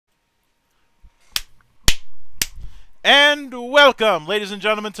And welcome, ladies and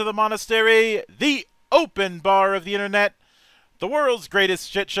gentlemen, to the monastery, the open bar of the internet, the world's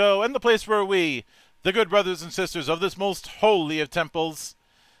greatest shit show, and the place where we, the good brothers and sisters of this most holy of temples,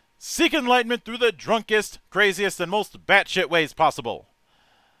 seek enlightenment through the drunkest, craziest, and most batshit ways possible.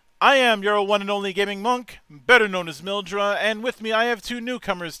 I am your one and only gaming monk, better known as Mildra, and with me I have two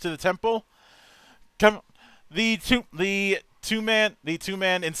newcomers to the temple. The two-man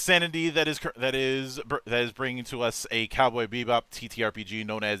insanity that is bringing to us a Cowboy Bebop TTRPG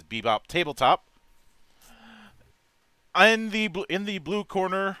known as Bebop Tabletop. In the blue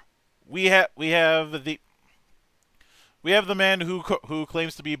corner, we have the man who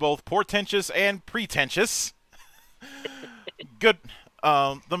claims to be both portentous and pretentious. Good,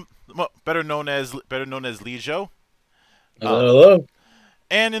 better known as Lijo. Hello.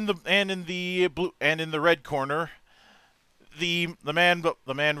 And in the red corner, the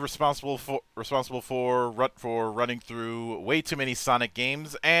man responsible for running through way too many Sonic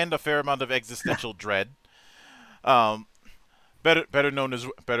games and a fair amount of existential dread. Better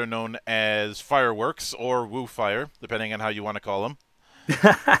known as Fireworks or Woo Fire, depending on how you want to call him.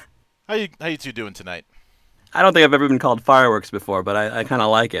 How you two doing tonight? I don't think I've ever been called Fireworks before, but I kind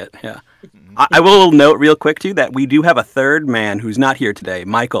of like it, yeah. I will note real quick, too, that we do have a third man who's not here today,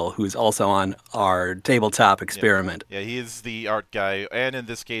 Michael, who's also on our tabletop experiment. Yeah, he is the art guy, and in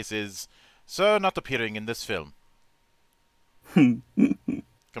this case is, sir, not appearing in this film. Come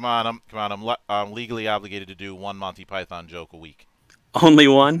on, I'm legally obligated to do one Monty Python joke a week. Only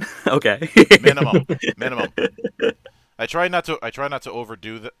one? Okay. Minimum. I try not to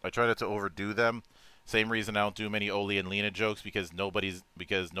overdo them. Same reason I don't do many Oli and Lena jokes, because nobody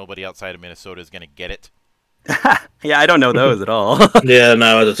outside of Minnesota is gonna get it. Yeah, I don't know those at all. Yeah,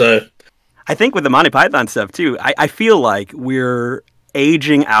 no, that's I think with the Monty Python stuff too, I feel like we're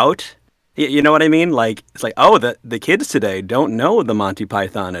aging out. You know what I mean? Like it's like, oh, the kids today don't know the Monty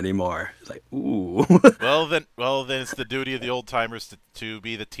Python anymore. It's like, ooh. Well then it's the duty of the old timers to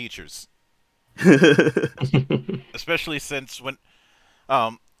be the teachers. Especially since when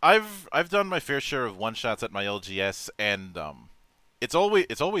I've done my fair share of one-shots at my LGS, and it's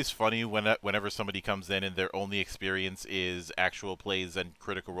always funny whenever somebody comes in and their only experience is actual plays and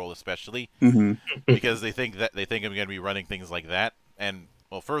Critical Role, especially because they think I'm going to be running things like that. And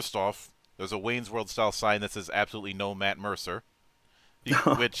well, first off, there's a Wayne's World style sign that says absolutely no Matt Mercer,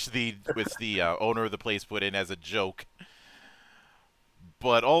 which the owner of the place put in as a joke.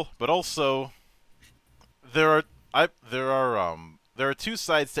 But also there are two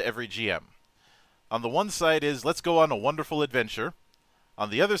sides to every GM. On the one side is, let's go on a wonderful adventure. On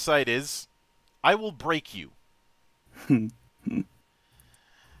the other side is, I will break you.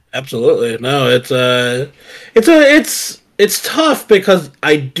 absolutely no. It's tough because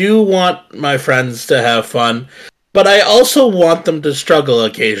I do want my friends to have fun, but I also want them to struggle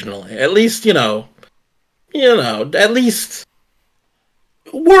occasionally. At least at least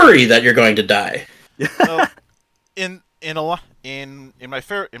worry that you're going to die. Well, in my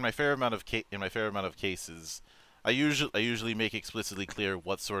fair amount of cases, I usually make explicitly clear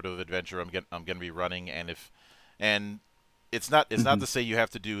what sort of adventure I'm gonna be running, and it's not to say you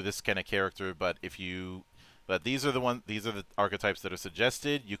have to do this kind of character, but these are the archetypes that are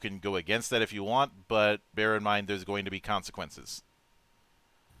suggested. You can go against that if you want, but bear in mind there's going to be consequences.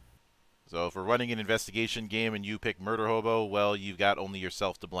 So if we're running an investigation game and you pick Murder Hobo, well, you've got only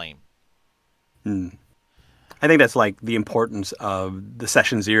yourself to blame. I think that's like the importance of the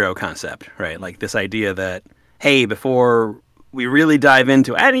session zero concept, right? Like this idea that, hey, before we really dive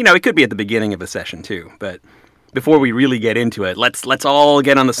into it, and it could be at the beginning of a session too, but before we really get into it, let's all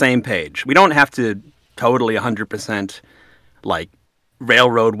get on the same page. We don't have to totally 100% like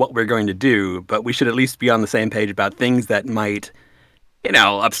railroad what we're going to do, but we should at least be on the same page about things that might,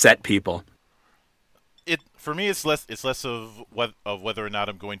 upset people. For me, it's less of whether or not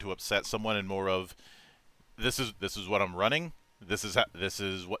I'm going to upset someone, and more of this is what I'm running. This is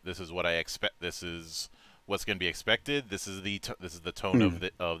what I expect. This is what's going to be expected. This is the tone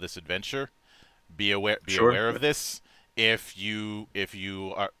of this adventure. Be aware of this. If you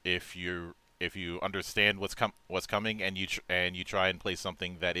understand what's coming, and you try and play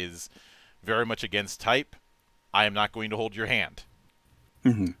something that is very much against type, I am not going to hold your hand.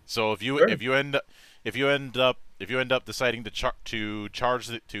 So if you end up deciding to charge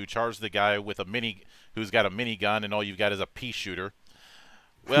the guy with who's got a minigun, and all you've got is a pea shooter,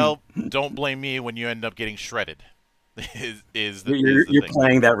 well, don't blame me when you end up getting shredded. You're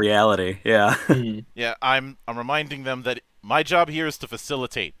playing that reality, yeah. Yeah, I'm reminding them that my job here is to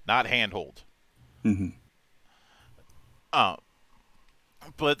facilitate, not handhold.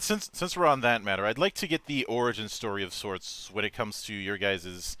 But since we're on that matter, I'd like to get the origin story of sorts when it comes to your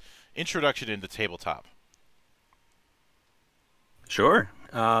guys' introduction into tabletop. Sure.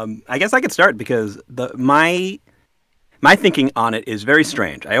 I guess I could start because my thinking on it is very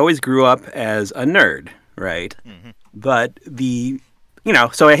strange. I always grew up as a nerd, right? But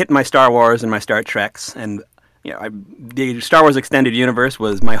so I hit my Star Wars and my Star Treks, and the Star Wars Extended Universe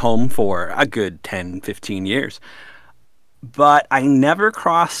was my home for a good 10, 15 years. But I never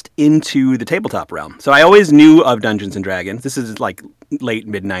crossed into the tabletop realm. So I always knew of Dungeons and Dragons. This is like late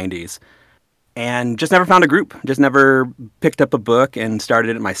mid 90s. And just never found a group. Just never picked up a book and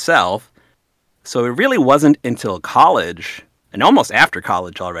started it myself. So it really wasn't until college, and almost after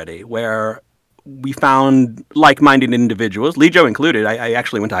college already, where we found like-minded individuals, Lijo included. I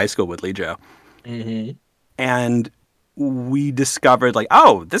actually went to high school with Lijo. Mm-hmm. And we discovered, like,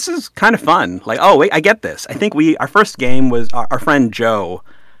 oh, this is kind of fun. Like, oh, wait, I get this. I think our first game was our friend Joe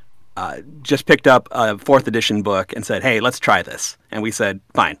just picked up a 4th edition book and said, hey, let's try this. And we said,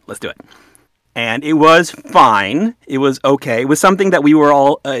 fine, let's do it. And it was fine. It was okay. It was something that we were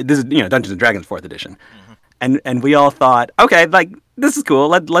all, this is, Dungeons & Dragons 4th edition. And we all thought, okay, like, this is cool.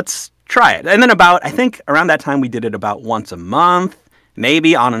 Let's try it. And then I think around that time, we did it about once a month,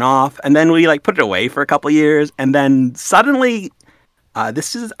 maybe on and off. And then we put it away for a couple of years. And then suddenly,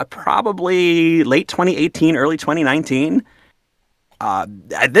 this is probably late 2018, early 2019. I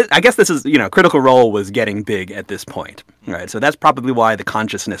guess this is, Critical Role was getting big at this point, right? So that's probably why the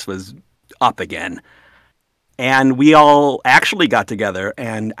consciousness was up again. And we all actually got together,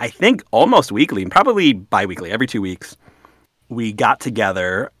 and I think almost weekly, probably bi-weekly, every 2 weeks, we got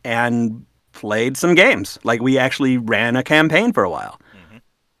together and played some games. Like, we actually ran a campaign for a while.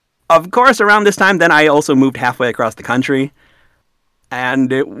 Of course, around this time, then I also moved halfway across the country.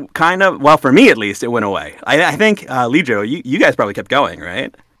 And it kind of, well, for me at least, it went away. I think, Lijo, you guys probably kept going,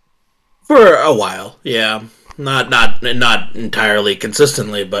 right? For a while, yeah. Not entirely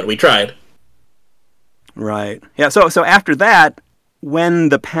consistently, but we tried. Right. Yeah, so after that, when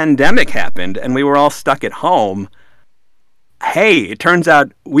the pandemic happened and we were all stuck at home, hey, it turns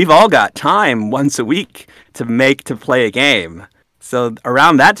out we've all got time once a week to play a game. So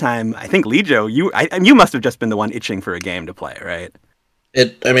around that time, I think Lijo, you must have just been the one itching for a game to play, right?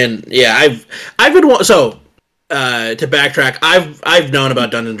 I've been so to backtrack. I've known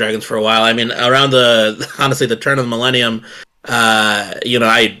about Dungeons and Dragons for a while. I mean, around the turn of the millennium, I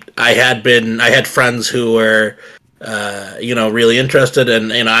had friends who were really interested,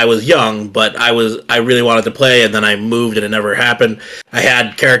 and I was young, but I really wanted to play, and then I moved and it never happened. I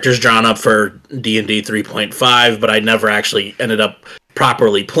had characters drawn up for D&D 3.5, but I never actually ended up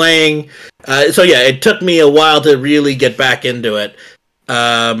properly playing. So yeah, it took me a while to really get back into it.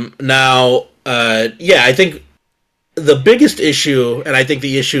 I think the biggest issue, and I think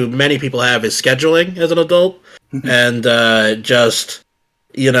the issue many people have, is scheduling as an adult. And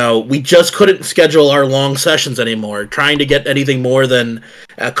we just couldn't schedule our long sessions anymore. Trying to get anything more than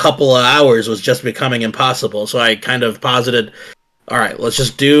a couple of hours was just becoming impossible. So I kind of posited, all right, let's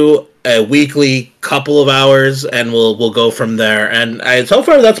just do a weekly couple of hours, and we'll go from there. And so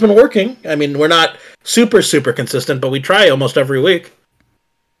far, that's been working. I mean, we're not super, super consistent, but we try almost every week.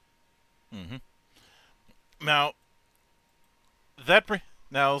 Now,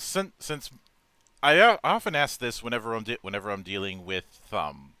 since I often ask this whenever I'm dealing with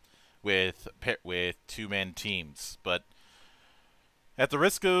 2-man teams, but at the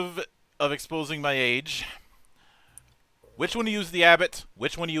risk of exposing my age, which one used the Abbot?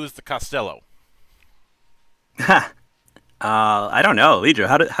 Which one used the Costello? I don't know,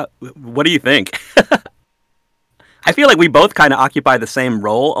 Lijo. What do you think? I feel like we both kind of occupy the same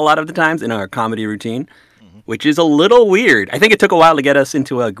role a lot of the times in our comedy routine, which is a little weird. I think it took a while to get us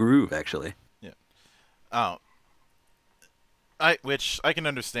into a groove, actually. Yeah. Which I can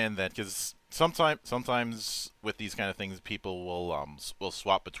understand that, because sometimes with these kind of things, people will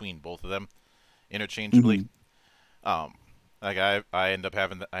swap between both of them interchangeably. Like I end up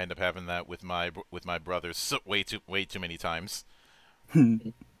having that with my brothers way too many times.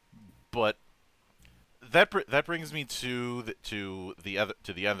 But that brings me to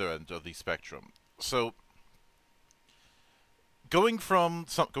the other end of the spectrum. So going from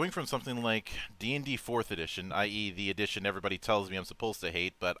something like D&D 4th edition, i.e. the edition everybody tells me I'm supposed to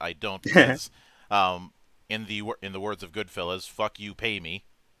hate, but I don't, because in the words of Goodfellas, fuck you, pay me.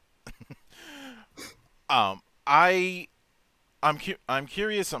 I'm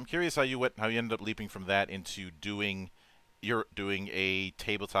curious how you ended up leaping from that into doing a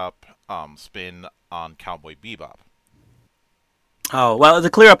tabletop spin on Cowboy Bebop. Oh, well, to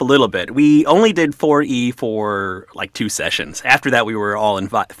clear up a little bit, we only did 4E for like 2 sessions. After that, we were all in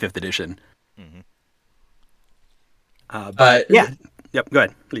 5th edition. Mm-hmm. But yeah, yep. Go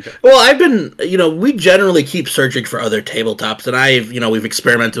ahead, Lijo. Well, I've been, we generally keep searching for other tabletops, and we've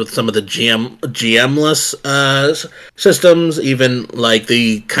experimented with some of the GM-less systems, even like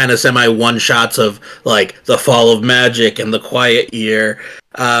the kind of semi one-shots of like the Fall of Magic and the Quiet Year.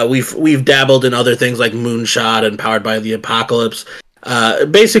 We've dabbled in other things like Moonshot and Powered by the Apocalypse.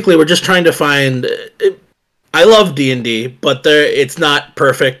 Basically, we're just trying to find. I love D&D, but it's not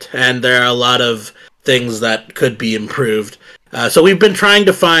perfect, and there are a lot of things that could be improved. So we've been trying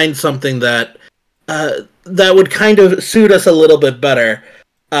to find something that would kind of suit us a little bit better.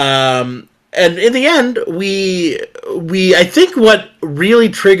 And in the end, I think what really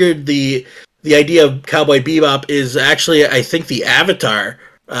triggered the idea of Cowboy Bebop is actually, I think, the Avatar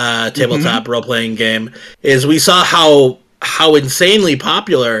tabletop role-playing game. Is we saw how insanely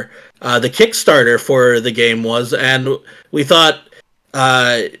popular the Kickstarter for the game was, and we thought,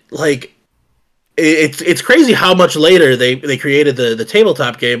 it's crazy how much later they created the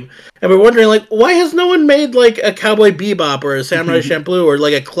tabletop game, and we're wondering, like, why has no one made like a Cowboy Bebop or a Samurai Champloo or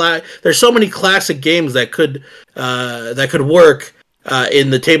like there's so many classic games that could work in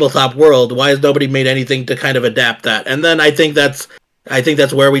the tabletop world. Why has nobody made anything to kind of adapt that? And then I think that's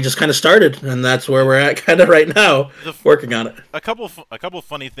where we just kind of started, and that's where we're at kind of right now, working on it. A couple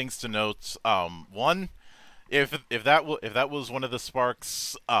funny things to note. One, if that was one of the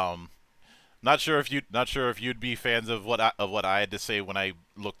sparks, not sure if you'd be fans of what I had to say when I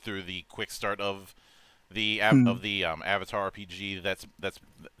looked through the quick start of the Avatar RPG. That's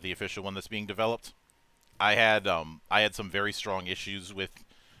the official one that's being developed. I had some very strong issues with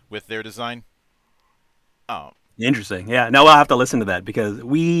their design. Interesting. Yeah. No, I'll have to listen to that because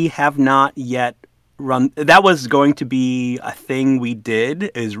we have not yet run. That was going to be a thing we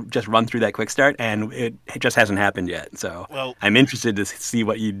did, is just run through that quick start, and it just hasn't happened yet. So I'm interested to see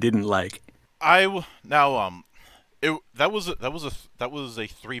what you didn't like. That was a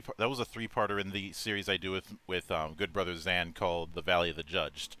 3-parter in the series I do with Good Brother Zan called The Valley of the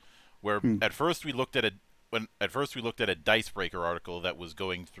Judged, where at first we looked at a Dicebreaker article that was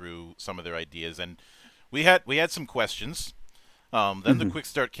going through some of their ideas, and we had some questions. Then the quick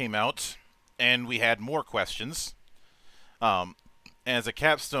start came out, and we had more questions. As a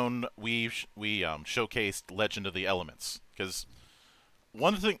capstone, we showcased Legend of the Elements, because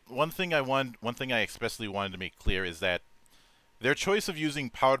one thing I especially wanted to make clear is that their choice of using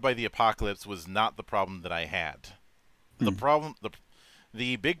Powered by the Apocalypse was not the problem that I had. The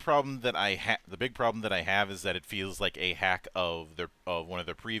big problem that I have is that it feels like a hack of one of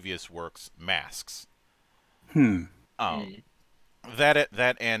their previous works, Masks. That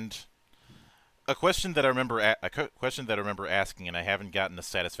and a question that I remember asking, and I haven't gotten a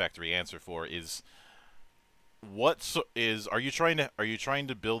satisfactory answer for, is are you trying to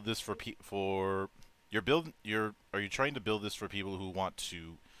build this for people who want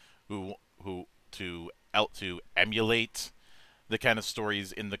to emulate the kind of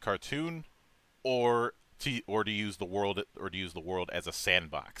stories in the cartoon, or to use the world as a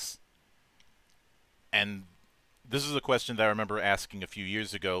sandbox? And this is a question that I remember asking a few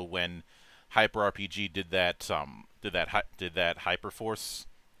years ago when Hyper RPG did that Hyperforce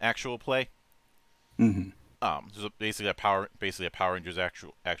actual play. Basically a Power Rangers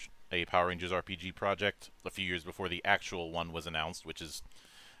RPG project a few years before the actual one was announced, which is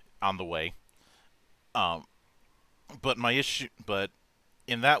on the way. But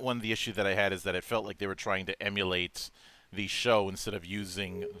in that one, the issue that I had is that it felt like they were trying to emulate the show instead of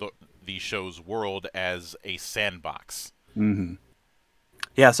using the show's world as a sandbox.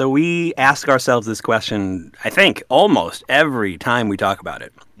 Yeah, so we ask ourselves this question, I think, almost every time we talk about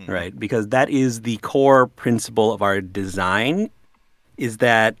it, right? Because that is the core principle of our design, is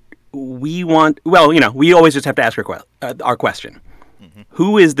that we always just have to ask our question.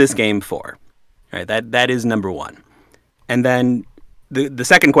 Who is this game for? Right, that is number one. And then the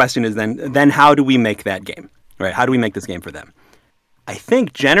second question is then how do we make that game? Right? How do we make this game for them? I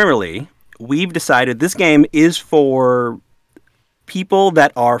think generally we've decided this game is for people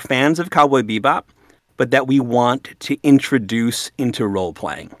that are fans of Cowboy Bebop, but that we want to introduce into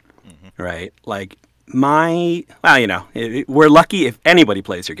role-playing, right? Like we're lucky if anybody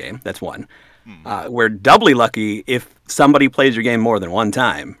plays your game. That's one. We're doubly lucky if somebody plays your game more than one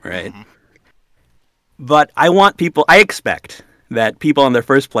time, right? But I expect that people on their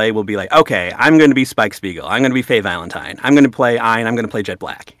first play will be like, okay, I'm going to be Spike Spiegel. I'm going to be Faye Valentine. I'm going to play Ein. I'm going to play Jet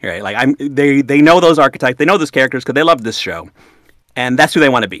Black, right? Like they know those archetypes. They know those characters because they love this show. And that's who they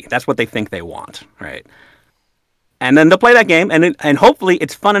want to be. That's what they think they want, right? And then they'll play that game, and hopefully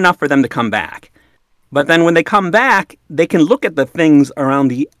it's fun enough for them to come back. But then when they come back, they can look at the things around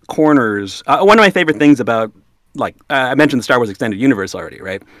the corners. One of my favorite things about, like, I mentioned the Star Wars Extended Universe already,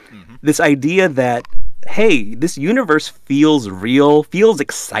 right? Mm-hmm. This idea that, hey, this universe feels real, feels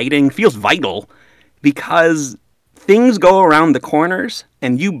exciting, feels vital, because things go around the corners,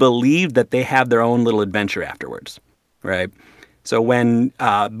 and you believe that they have their own little adventure afterwards, right? So when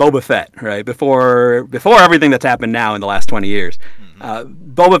Boba Fett, right, before everything that's happened now in the last 20 years,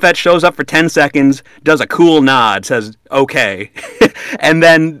 Boba Fett shows up for 10 seconds, does a cool nod, says, okay, and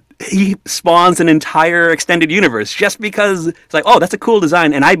then he spawns an entire extended universe just because it's like, oh, that's a cool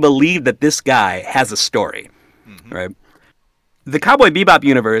design, and I believe that this guy has a story, right? The Cowboy Bebop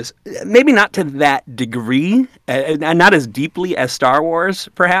universe, maybe not to that degree, and not as deeply as Star Wars,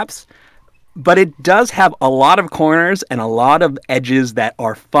 perhaps, but it does have a lot of corners and a lot of edges that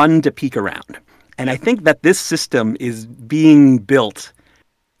are fun to peek around. And I think that this system is being built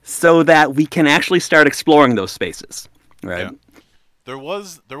so that we can actually start exploring those spaces, right? Yeah. There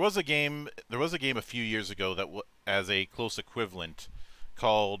was a game a few years ago that as a close equivalent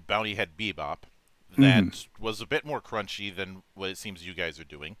called Bounty Head Bebop that was a bit more crunchy than what it seems you guys are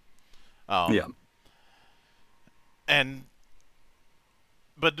doing. Yeah. And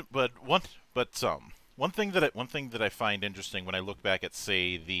one thing that I find interesting when I look back at,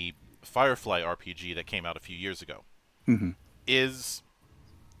 say, the Firefly RPG that came out a few years ago, is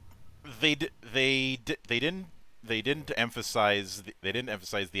they didn't emphasize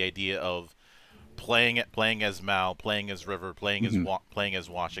the idea of playing as Mal, playing as River, playing as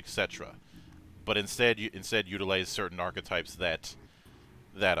Watch, etc. But instead utilize certain archetypes that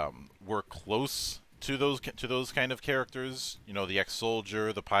were close to those kind of characters, you know, the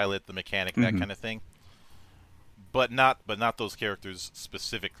ex-soldier, the pilot, the mechanic, that kind of thing. But not those characters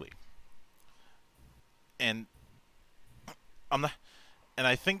specifically. And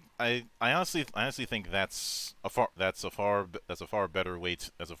I think I honestly think that's a far better way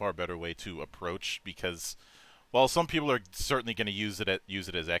to approach, because while some people are certainly going to use it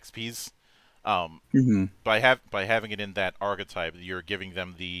as XPs, by having it in that archetype, you're giving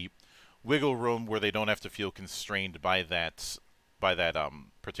them the wiggle room where they don't have to feel constrained by that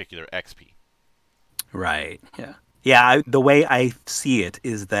particular XP. Right. Yeah. Yeah. The way I see it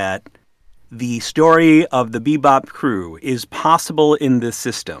is that the story of the Bebop crew is possible in this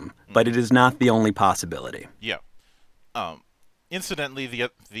system, but it is not the only possibility. Yeah. Incidentally,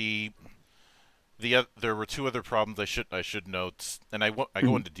 there were two other problems I should note, and I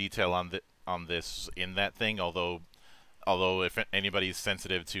go into detail on this in that thing. Although if anybody's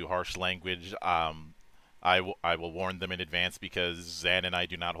sensitive to harsh language, I will warn them in advance, because Zan and I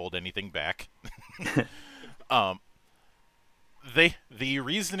do not hold anything back. The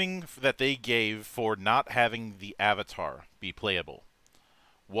reasoning that they gave for not having the avatar be playable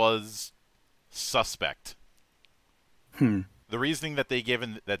was suspect. The reasoning that they gave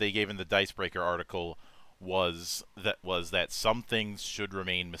in the Dicebreaker article was that some things should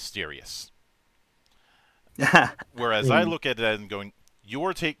remain mysterious. Whereas I look at it and going,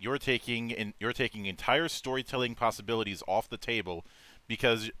 you're taking entire storytelling possibilities off the table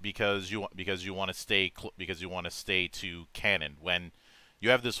because you want to stay to canon, when you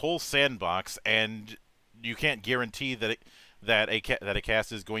have this whole sandbox and you can't guarantee that a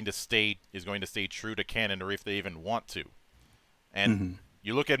cast is going to stay true to canon, or if they even want to. And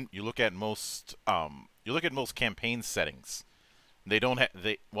you look at most campaign settings,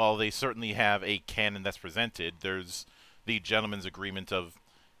 while they certainly have a canon that's presented, there's the gentleman's agreement of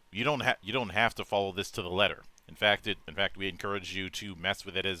you don't have to follow this to the letter. In fact, we encourage you to mess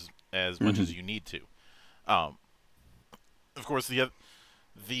with it as much as you need to. Of course,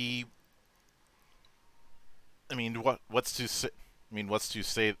 what's to say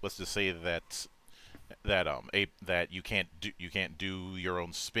that you can't do your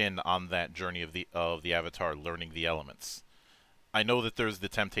own spin on that journey of the avatar learning the elements. I know that there's the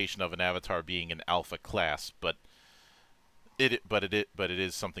temptation of an avatar being an alpha class, but it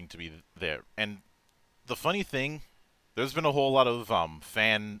is something to be there. And the funny thing, there's been a whole lot of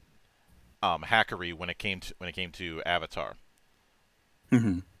fan hackery when it came to Avatar.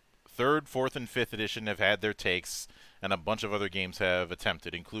 3rd, 4th, and 5th edition have had their takes, and a bunch of other games have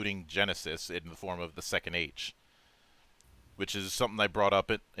attempted, including Genesis in the form of the Second Age, which is something I brought up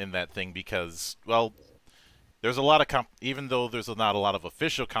in that thing because, well, there's a lot of even though there's not a lot of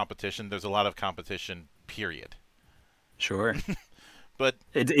official competition, there's a lot of competition, period. Sure. But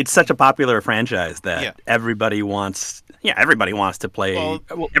it's such a popular franchise that everybody wants to play. Well,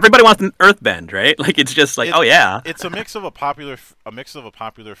 everybody wants an Earthbend, right? Like, it's just like, oh yeah. It's a mix of a popular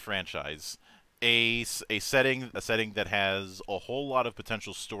franchise, a setting that has a whole lot of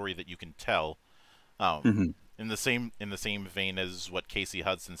potential story that you can tell. Hmm. In the same vein as what Casey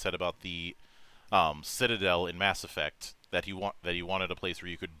Hudson said about the Citadel in Mass Effect, that he wanted a place where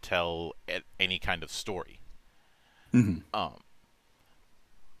you could tell any kind of story. Hmm.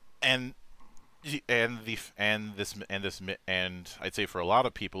 And I'd say for a lot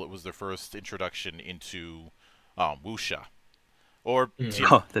of people it was their first introduction into wuxia. Or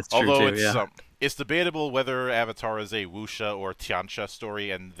Oh, that's true although too. Yeah. it's debatable whether Avatar is a wuxia or tianxia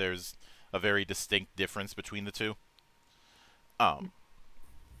story, and there's a very distinct difference between the two.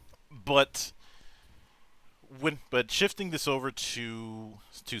 But shifting this over to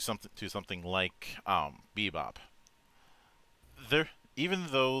something like Bebop, even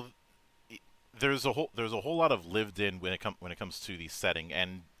though there's a whole lot of lived in when it comes to the setting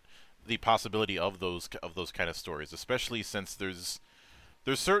and the possibility of those kind of stories, especially since there's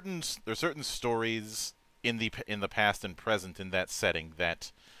certain stories in the past and present in that setting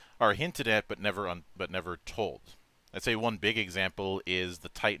that are hinted at but never told. I'd say one big example is the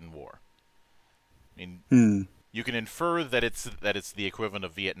Titan War. I mean, you can infer that it's the equivalent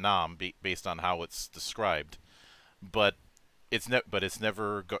of Vietnam based on how it's described, but it's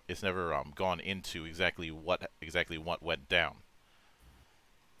never gone into exactly what went down.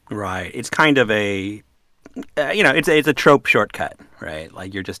 Right. It's kind of a, it's a trope shortcut, right?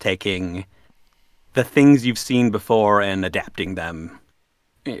 Like you're just taking the things you've seen before and adapting them,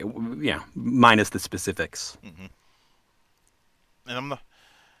 minus the specifics. Mm-hmm. And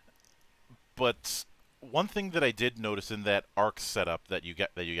but one thing that I did notice in that arc setup that you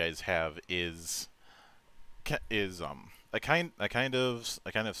guys have is a kind of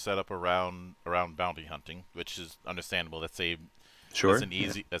setup around bounty hunting, which is understandable. That's an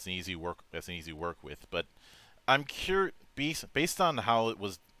easy work with. But I'm curious, based on how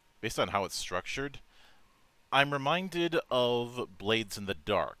it's structured, I'm reminded of Blades in the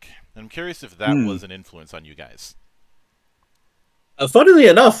Dark. I'm curious if that was an influence on you guys. Funnily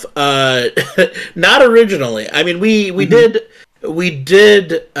enough, not originally. I mean, we did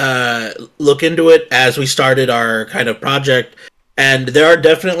look into it as we started our kind of project, and there are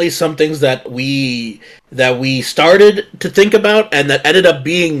definitely some things that we started to think about and that ended up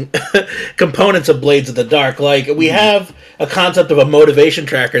being components of Blades in the Dark. Like we have a concept of a motivation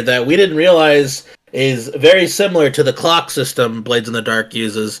tracker that we didn't realize is very similar to the clock system Blades in the Dark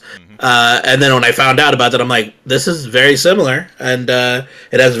uses. And then when I found out about that, I'm like, this is very similar, and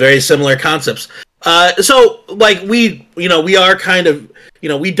it has very similar concepts. So, like, we are kind of,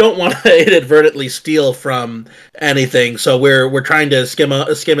 we don't want to inadvertently steal from anything, so we're trying to skim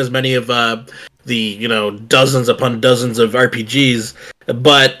as many of the, dozens upon dozens of RPGs,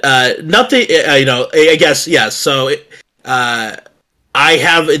 but nothing, I guess, yes, so I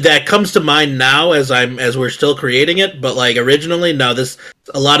have that comes to mind now as we're still creating it, but like originally, no.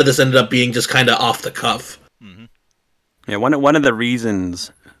 A lot of this ended up being just kind of off the cuff. Mm-hmm. Yeah, one of the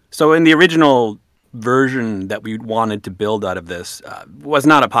reasons. So in the original version that we wanted to build out of this was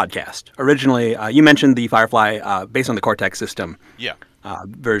not a podcast. Originally, you mentioned the Firefly based on the Cortex system. Yeah.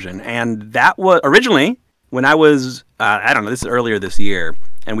 Version, and that was originally when I was I don't know. This is earlier this year,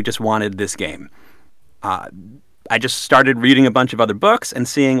 and we just wanted this game. I just started reading a bunch of other books and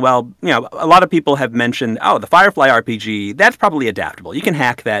seeing, well, a lot of people have mentioned, oh, the Firefly RPG, that's probably adaptable. You can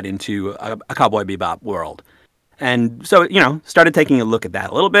hack that into a Cowboy Bebop world. And so, started taking a look at that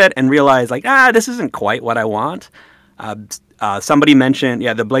a little bit and realized, like, this isn't quite what I want. Somebody mentioned,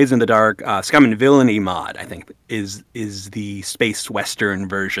 the Blades in the Dark Scum and Villainy mod, I think, is the space western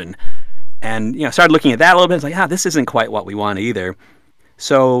version. And, started looking at that a little bit. It's like, this isn't quite what we want either.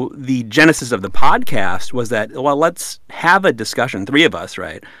 So the genesis of the podcast was that, well, let's have a discussion, three of us,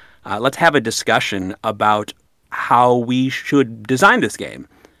 right? Let's have a discussion about how we should design this game.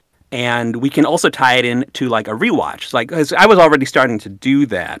 And we can also tie it in to like a rewatch. Like, 'cause I was already starting to do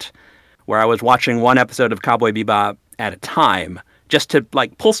that, where I was watching one episode of Cowboy Bebop at a time just to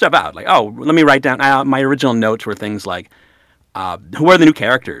like pull stuff out. Like, oh, let me write down, my original notes were things like, who are the new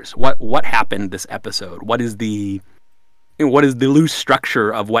characters? What happened this episode? What is the loose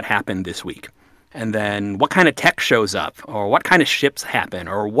structure of what happened this week? And then what kind of tech shows up, or what kind of ships happen,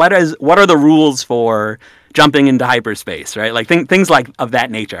 or what are the rules for jumping into hyperspace, right? Like things like of that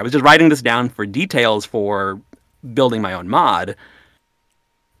nature. I was just writing this down for details for building my own mod.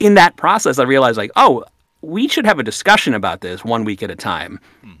 In that process, I realized like, oh, we should have a discussion about this 1 week at a time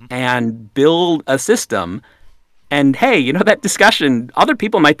and build a system. And hey, that discussion, other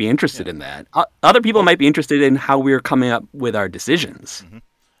people might be interested in that. Other people might be interested in how we're coming up with our decisions.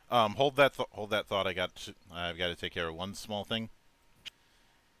 Hold that thought. I've got to take care of one small thing.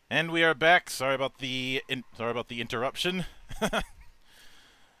 And we are back. Sorry about the interruption.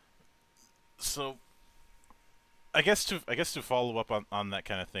 So, I guess to follow up on that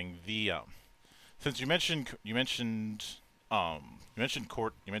kind of thing, the since you mentioned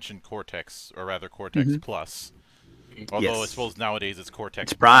Cortex, or rather Cortex Plus, although I Yes. suppose nowadays it's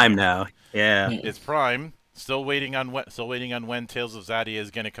Cortex It's Prime now. Yeah. It's Prime. Still waiting on when Tales of Zadia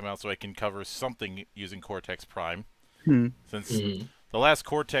is going to come out, so I can cover something using Cortex Prime. Since the last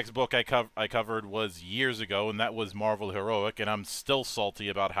Cortex book I covered was years ago, and that was Marvel Heroic, and I'm still salty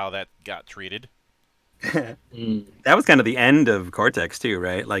about how that got treated. That was kind of the end of Cortex too,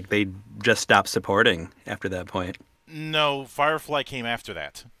 right? Like they just stopped supporting after that point. No, Firefly came after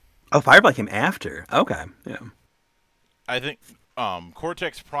that. Oh, Firefly came after. Okay, yeah. I think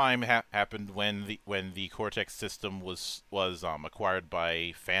Cortex Prime happened when the Cortex system was acquired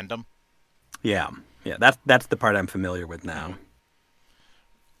by Fandom. Yeah. That's the part I'm familiar with now.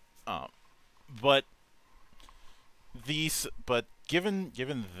 But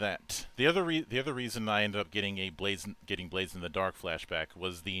given that the other reason I ended up getting Blades in the Dark flashback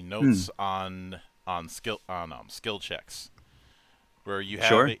was the notes on skill checks, where you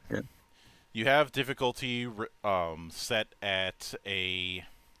have you have difficulty set at a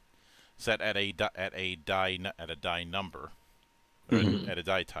die number, at a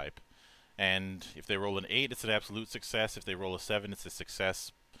die type, and if they roll an 8, it's an absolute success. If they roll a 7, it's a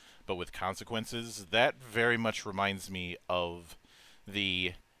success, but with consequences. That very much reminds me of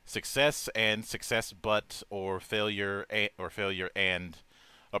the success but or failure and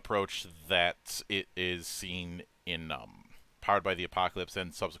approach that it is seen in Powered by the Apocalypse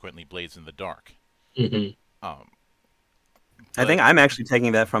and subsequently Blades in the Dark. I think I'm actually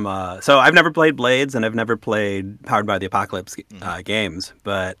taking that from so I've never played Blades and I've never played Powered by the Apocalypse games,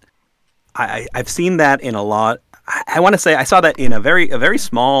 but I've seen that in a lot. I want to say I saw that in a very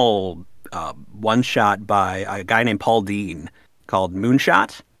small one shot by a guy named Paul Dean called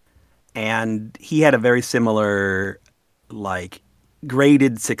Moonshot, and he had a very similar like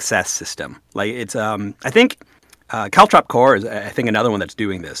graded success system. Like it's I think Caltrop Core is I think another one that's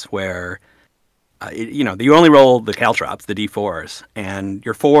doing this, where you only roll the Caltrops, the D4s, and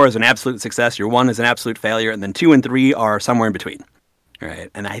your 4 is an absolute success, your 1 is an absolute failure, and then 2 and 3 are somewhere in between.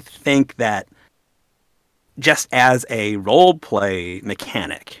 Right? And I think that just as a role play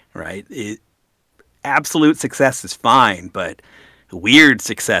mechanic, right? Absolute success is fine, but weird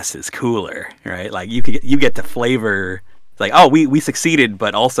success is cooler, right? Like you get to flavor, like, oh, we succeeded,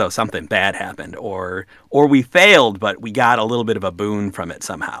 but also something bad happened, or we failed, but we got a little bit of a boon from it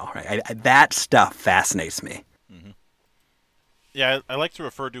somehow, right? that stuff fascinates me. Yeah, I like to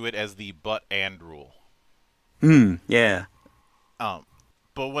refer to it as the but and rule. Yeah.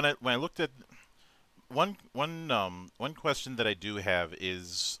 But when I looked at one question that I do have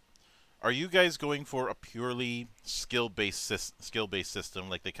is, are you guys going for a purely skill-based system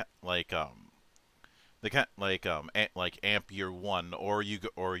like Amp Year 1, or are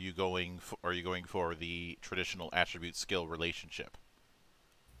you going for the traditional attribute skill relationship?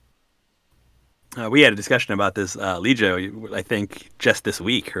 We had a discussion about this, Lijo, I think just this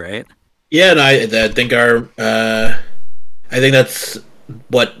week, right? Yeah, and I think I think that's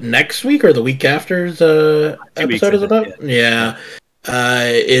what next week or the week after's episode is about. Yeah.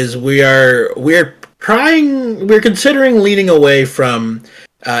 Is we're considering leaning away from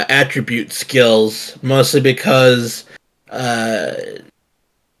attribute skills, mostly because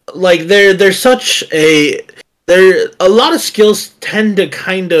like there's such a lot of skills tend to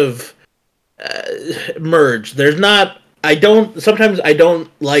kind of merge. Sometimes I don't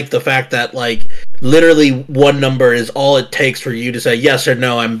like the fact that like literally one number is all it takes for you to say yes or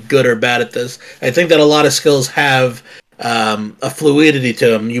no, I'm good or bad at this. I think that a lot of skills have a fluidity to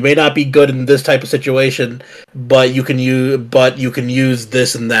them. You may not be good in this type of situation, but you can use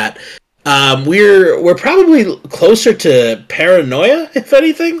this and that. We're probably closer to paranoia, if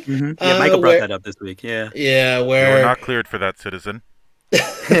anything. Yeah, Michael brought that up this week. Yeah, where you're not cleared for that, citizen.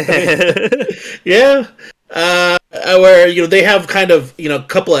 Yeah. Where they have kind of a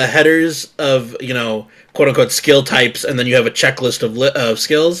couple of headers of quote unquote skill types, and then you have a checklist of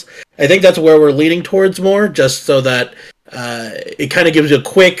skills. I think that's where we're leaning towards more, just so that it kind of gives you a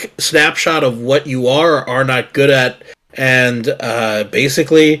quick snapshot of what you are or are not good at, and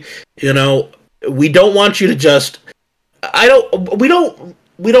basically, we don't want you to just.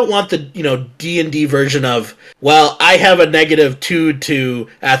 We don't want the D&D version of, well, I have a -2 to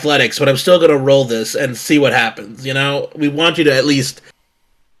athletics, but I'm still going to roll this and see what happens. We want you to at least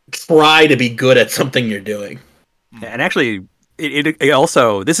try to be good at something you're doing. And actually, it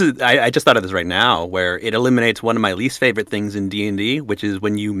also, this is, I just thought of this right now, where it eliminates one of my least favorite things in D&D, which is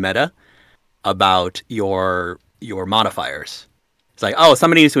when you meta about your modifiers. It's like, oh,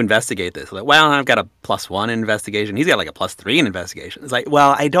 somebody needs to investigate this. Like, well, I've got a +1 in investigation. He's got like a +3 in investigation. It's like,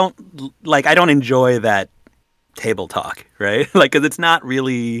 well, I don't enjoy that table talk, right? Like, because it's not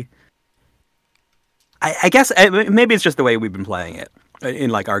really. I guess maybe it's just the way we've been playing it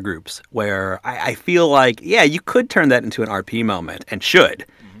in like our groups, where I feel like, yeah, you could turn that into an RP moment and should.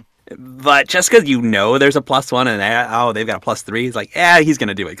 But just because you know there's a +1 and they've got a +3, it's like, yeah, he's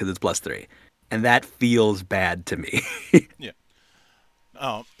gonna do it because it's +3, and that feels bad to me. Yeah.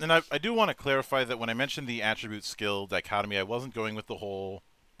 Oh, and I do want to clarify that when I mentioned the attribute skill dichotomy, I wasn't going with the whole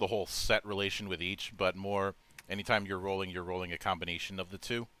set relation with each, but more anytime you're rolling a combination of the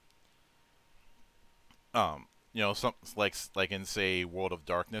two. You know, some like in say World of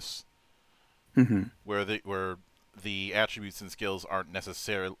Darkness, where the attributes and skills aren't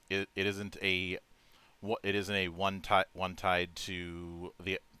necessarily it isn't a one tied to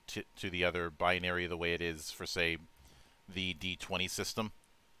the other binary the way it is for say the D20 system.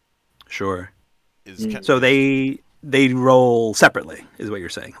 Sure. So they roll separately, is what you're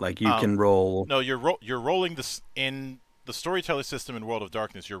saying. Like you can roll. No, you're rolling this in the storyteller system in World of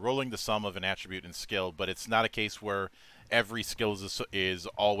Darkness. You're rolling the sum of an attribute and skill, but it's not a case where every skill is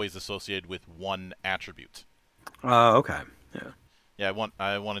always associated with one attribute. Oh, okay. Yeah. Yeah,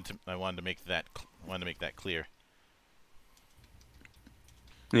 I wanted to make that clear.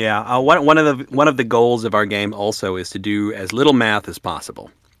 Yeah, one of the goals of our game also is to do as little math as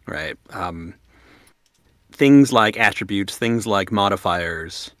possible, right? Things like attributes, things like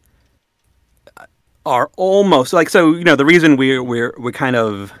modifiers, are almost like, so. You know, the reason we kind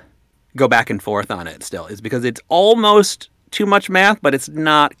of go back and forth on it still is because it's almost too much math, but it's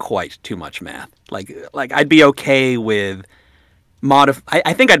not quite too much math. Like I'd be okay with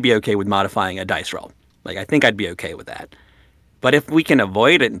I think I'd be okay with modifying a dice roll. Like I think I'd be okay with that. But if we can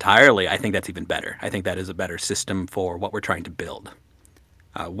avoid it entirely, I think that's even better. I think that is a better system for what we're trying to build.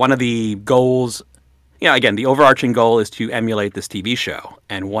 One of the goals, again, the overarching goal is to emulate this TV show.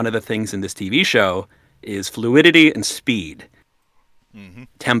 And one of the things in this TV show is fluidity and speed.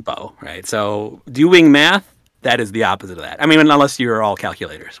 Tempo, right? So doing math, that is the opposite of that. I mean, unless you're all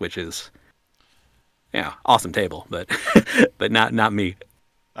calculators, which is, awesome table, but but not me.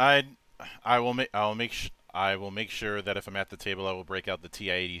 I will make sure that if I'm at the table, I will break out the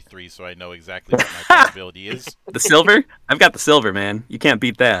TI-83 so I know exactly what my probability is. The silver? I've got the silver, man. You can't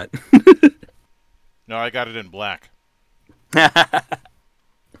beat that. No, I got it in black.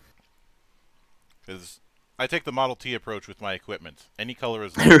 Because I take the Model T approach with my equipment. Any color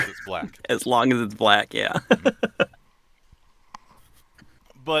as long as it's black. As long as it's black, yeah.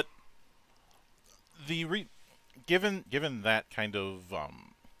 But given that kind of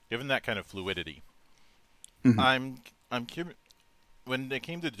fluidity, I'm curious when it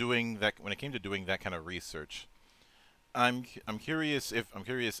came to doing that kind of research. I'm curious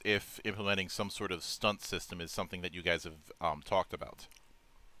if implementing some sort of stunt system is something that you guys have talked about.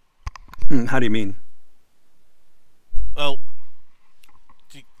 How do you mean? Well,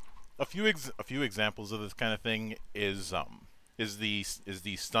 a few examples of this kind of thing is the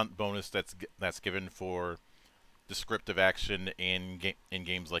stunt bonus that's given for descriptive action in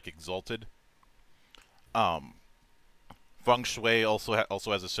games like Exalted. Feng Shui also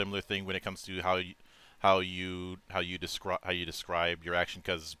has a similar thing when it comes to how you describe your action,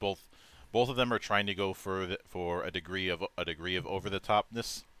 because both of them are trying to go for a degree of over the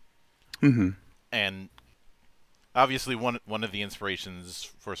topness. And obviously one of the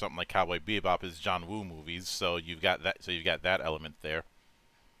inspirations for something like Cowboy Bebop is John Woo movies, so you've got that element there.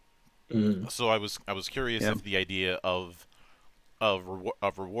 So I was curious if the idea of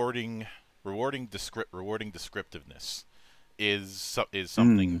rewarding descriptiveness is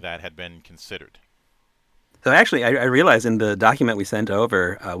something that had been considered. So actually, I realized in the document we sent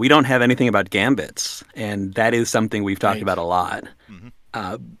over, we don't have anything about gambits, and that is something we've talked about a lot.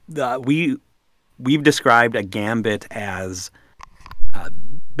 We've described a gambit as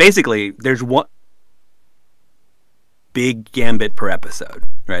basically there's one big gambit per episode,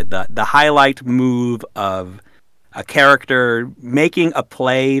 right? The highlight move of a character making a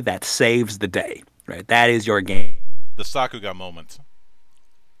play that saves the day, right? That is your game. The Sakuga moment.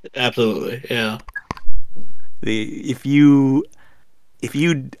 Absolutely, yeah. I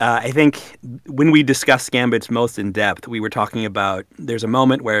think when we discussed gambits most in depth, we were talking about there's a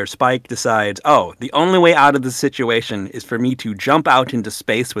moment where Spike decides, the only way out of the situation is for me to jump out into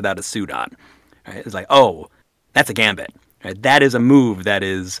space without a suit on. Right? It's like, that's a gambit. Right? That is a move that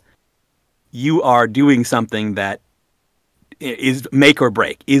is, you are doing something that is make or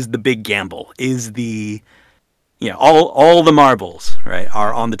break, is the big gamble, is the, all the marbles, right,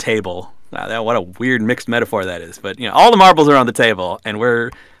 are on the table. What a weird mixed metaphor that is, but all the marbles are on the table, and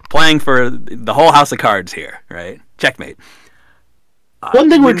we're playing for the whole house of cards here, right? Checkmate. One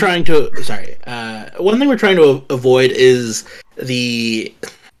thing we're trying to avoid is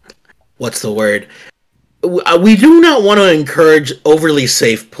what's the word? We do not want to encourage overly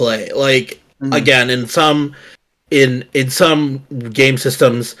safe play. Like, again, in some game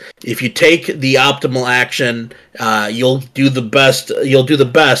systems, if you take the optimal action, you'll do the best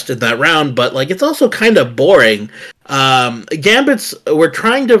in that round, but like it's also kind of boring. Gambits, we're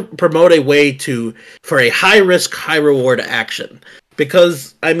trying to promote a way for a high risk, high reward action.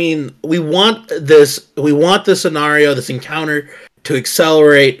 Because we want this scenario, this encounter to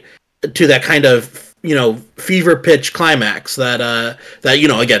accelerate to that kind of fever pitch climax that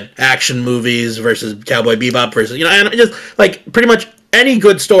again, action movies versus Cowboy Bebop versus and just like pretty much any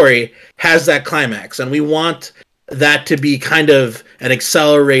good story has that climax, and we want that to be kind of an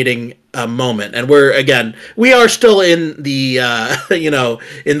accelerating moment. And we are still in the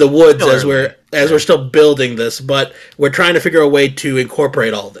in the woods as we're still building this, but we're trying to figure a way to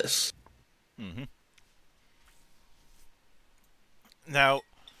incorporate all this. Mm-hmm. Now,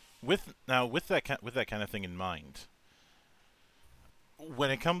 with that kind of thing in mind,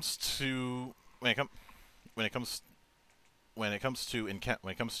 when it comes to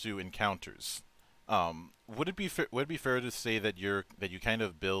encounters, would it be fair to say that you kind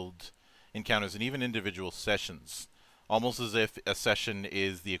of build encounters and even individual sessions almost as if a session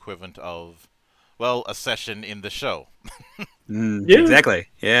is the equivalent of, well, a session in the show? Yeah. Exactly.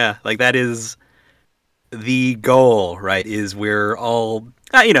 Yeah, like that is the goal, right? Is we're all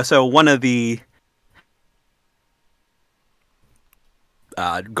so one of the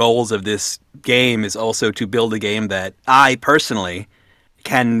goals of this game is also to build a game that I personally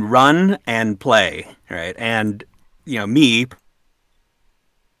can run and play, right? And me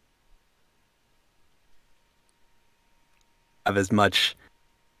have as much.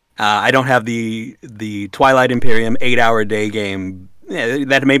 I don't have the Twilight Imperium 8-hour day game.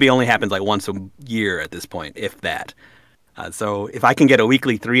 That maybe only happens like once a year at this point, if that. So if I can get a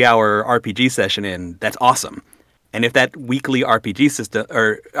weekly 3-hour RPG session in, that's awesome. And if that weekly RPG system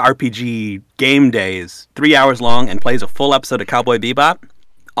or RPG game day is 3 hours long and plays a full episode of Cowboy Bebop,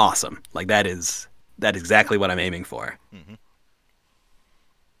 awesome. Like that's exactly what I'm aiming for. Mm-hmm.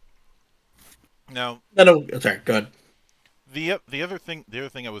 Now, sorry, go ahead. The other thing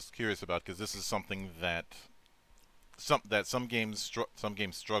I was curious about, because this is something that some games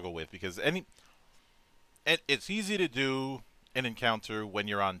struggle with, because it's easy to do an encounter when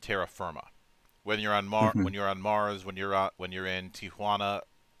you're on terra firma, when you're on Mars, when you're in Tijuana,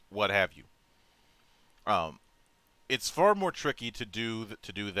 what have you. It's far more tricky to do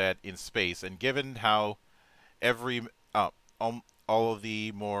that in space, and given how all of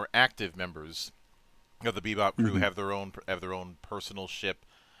the more active members of the Bebop crew have their own personal ship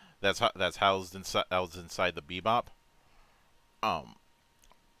that's housed inside the Bebop.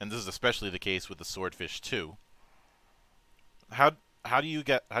 And this is especially the case with the Swordfish 2. How do you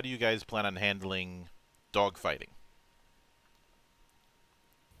guys plan on handling dogfighting?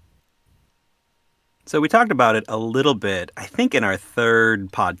 So we talked about it a little bit, I think, in our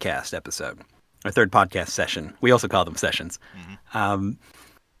third podcast episode, our third podcast session. We also call them sessions. Mm-hmm.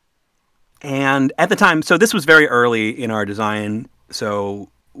 And at the time, so this was very early in our design, so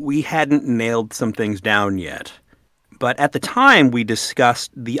we hadn't nailed some things down yet. But at the time, we discussed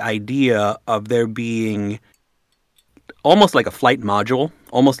the idea of there being almost like a flight module,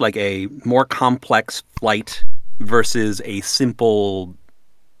 almost like a more complex flight versus a simple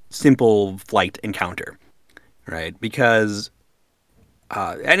flight encounter, right? Because,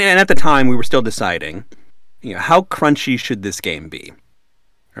 and at the time, we were still deciding, how crunchy should this game be?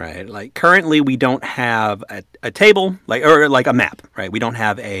 Right, like currently we don't have a table, or a map, right? We don't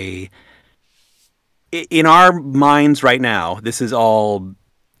have in our minds right now, this is all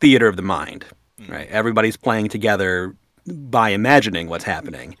theater of the mind, right? Everybody's playing together by imagining what's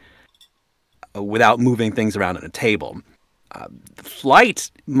happening without moving things around on a table.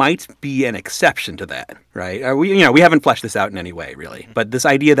 Flight might be an exception to that, right? We haven't fleshed this out in any way, really. But this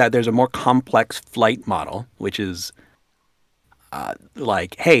idea that there's a more complex flight model, which is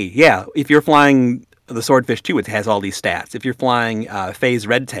hey, yeah, if you're flying the Swordfish 2, it has all these stats. If you're flying Phase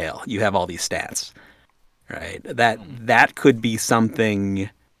Redtail, you have all these stats, right? That could be something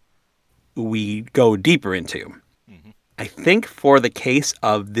we go deeper into. Mm-hmm. I think for the case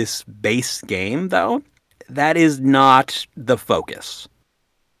of this base game, though, that is not the focus,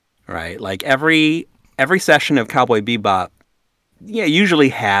 right? Like every session of Cowboy Bebop usually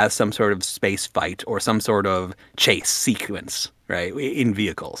has some sort of space fight or some sort of chase sequence, right, in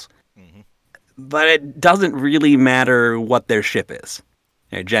vehicles. Mm-hmm. But it doesn't really matter what their ship is,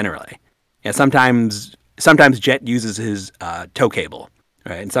 generally. Yeah, sometimes Jet uses his tow cable,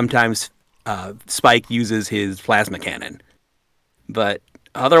 right, and sometimes Spike uses his plasma cannon. But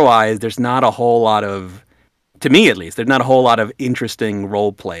otherwise, there's not a whole lot of, to me at least, there's not a whole lot of interesting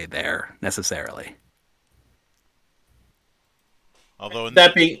role play there necessarily. Although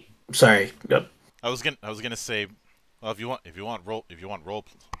That being, sorry, yep. I was gonna say, well, if you want role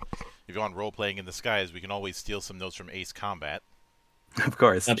playing in the skies, we can always steal some notes from Ace Combat. Of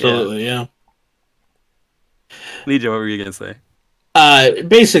course, Absolutely, yeah. Lijo, what were you gonna say?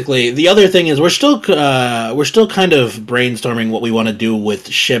 Basically, the other thing is we're still kind of brainstorming what we want to do with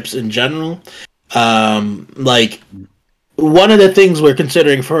ships in general. Like one of the things we're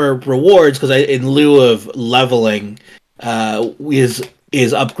considering for rewards, because in lieu of leveling, is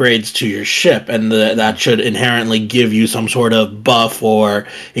upgrades to your ship, and that should inherently give you some sort of buff, or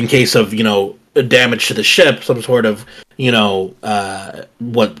in case of damage to the ship, some sort of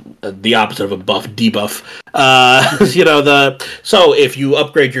what the opposite of a buff, debuff. So if you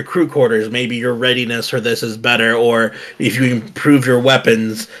upgrade your crew quarters, maybe your readiness for this is better, or if you improve your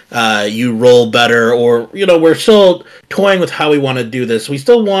weapons, you roll better, or we're still toying with how we want to do this. We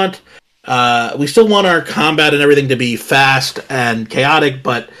still want our combat and everything to be fast and chaotic,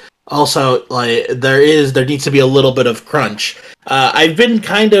 but also like there needs to be a little bit of crunch. I've been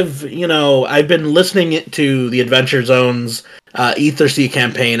I've been listening to the Adventure Zone's Ether Sea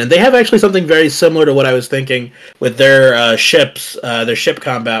campaign, and they have actually something very similar to what I was thinking with their ships, their ship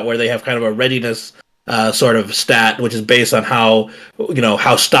combat, where they have kind of a readiness sort of stat, which is based on how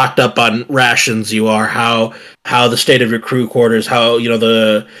stocked up on rations you are, how the state of your crew quarters, how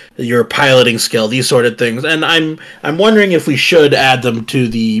your piloting skill, these sort of things. And I'm wondering if we should add them to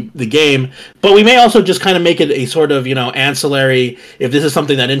the game, but we may also just kind of make it a sort of ancillary. If this is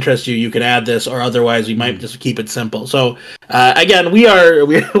something that interests you, you can add this, or otherwise we might just keep it simple. So again,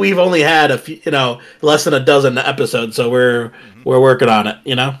 we've only had a few, less than a dozen episodes, so we're working on it.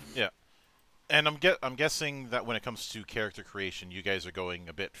 Yeah. And I'm guessing that when it comes to character creation, you guys are going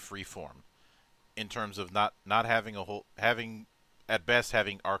a bit freeform, in terms of not having having at best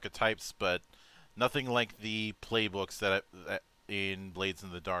having archetypes, but nothing like the playbooks that in Blades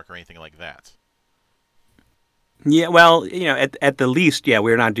in the Dark or anything like that. Yeah, well, at the least,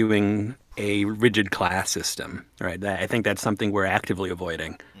 we're not doing a rigid class system, right? I think that's something we're actively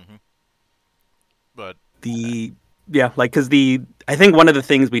avoiding. Mm-hmm. But because I think one of the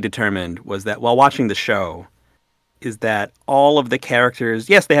things we determined was that while watching the show is that all of the characters,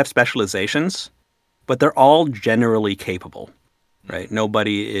 yes, they have specializations, but they're all generally capable, right?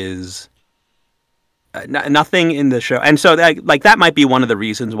 Nobody is nothing in the show, and so that might be one of the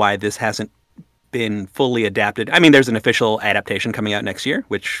reasons why this hasn't been fully adapted. I mean, there's an official adaptation coming out next year,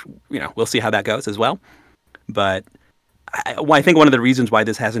 which we'll see how that goes as well. But I think one of the reasons why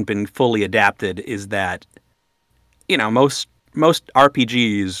this hasn't been fully adapted is that most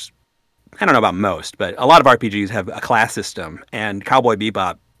RPGs, I don't know about most, but a lot of RPGs have a class system, and Cowboy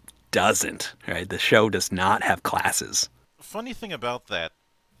Bebop doesn't, right? The show does not have classes. Funny thing about that,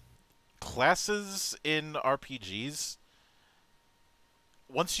 classes in RPGs,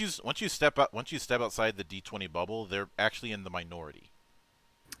 once you step outside the D20 bubble, they're actually in the minority.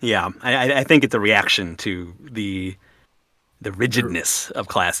 Yeah, I think it's a reaction to the rigidness of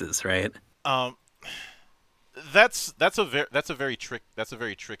classes, right? That's a very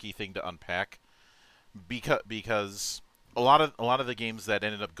tricky thing to unpack, because a lot of the games that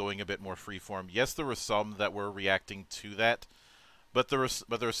ended up going a bit more freeform, yes, there were some that were reacting to that, but there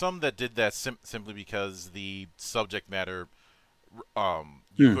were some that did that simply because the subject matter,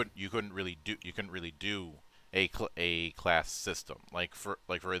 you couldn't really do a class system, like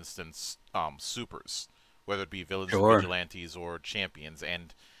for instance, supers, whether it be villains, or vigilantes, or champions.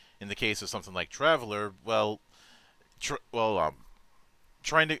 And in the case of something like Traveler,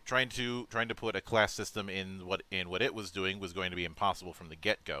 trying to put a class system in what it was doing was going to be impossible from the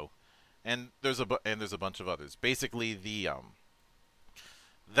get-go. And there's a bunch of others. Basically,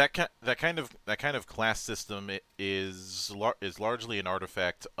 that kind of class system is largely an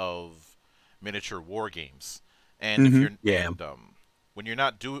artifact of miniature war games. And when you're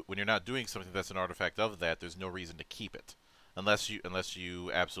not doing something that's an artifact of that, there's no reason to keep it, unless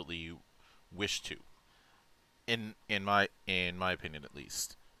you absolutely wish to. In my opinion, at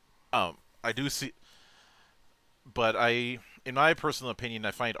least, I do see. But in my personal opinion,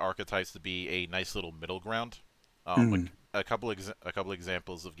 I find archetypes to be a nice little middle ground. Like a couple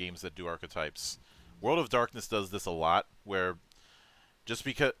examples of games that do archetypes. World of Darkness does this a lot, where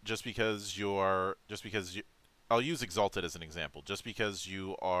I'll use Exalted as an example. Just because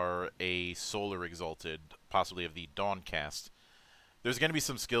you are a Solar Exalted, possibly of the Dawn cast, there's going to be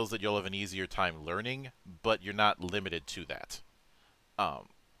some skills that you'll have an easier time learning, but you're not limited to that.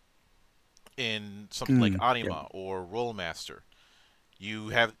 In something like Anima or Rollmaster, you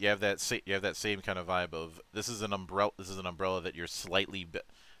have that same kind of vibe of this is an umbrella that you're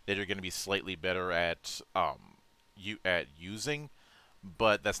going to be slightly better at using,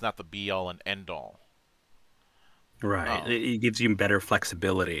 but that's not the be all and end all. Right. It gives you better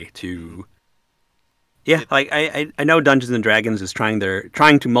flexibility to. Yeah, like I know Dungeons and Dragons is trying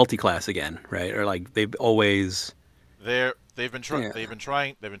to multi-class again, right? Or like they've always. They've been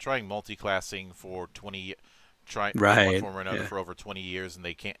trying multi-classing for one form or another for over 20 years, and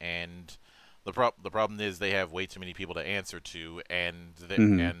they can't. And the problem is they have way too many people to answer to, and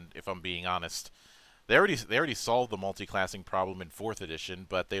if I'm being honest, they already solved the multi-classing problem in 4th edition,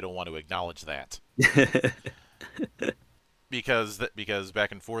 but they don't want to acknowledge that. because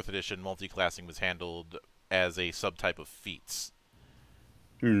back in 4th edition, multi-classing was handled as a subtype of feats.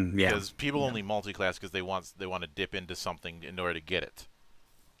 Because people only multi-class because they want to dip into something in order to get it.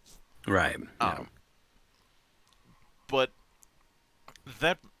 Right. But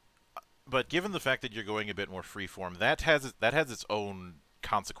given the fact that you're going a bit more freeform, that has its own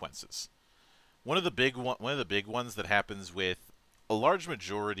consequences. One of the big ones that happens with a large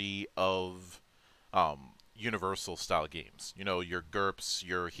majority of Universal style games, your GURPS,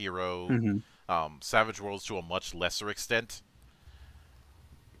 your Hero, Savage Worlds to a much lesser extent,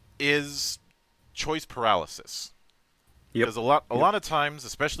 is choice paralysis. Because a lot of times,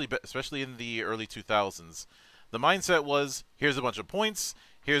 especially in the early 2000s, the mindset was, here's a bunch of points,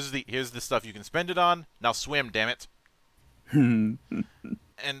 here's the stuff you can spend it on, now swim, damn it. And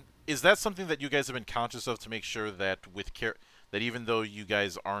is that something that you guys have been conscious of to make sure that that even though you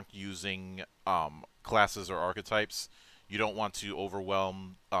guys aren't using classes or archetypes, you don't want to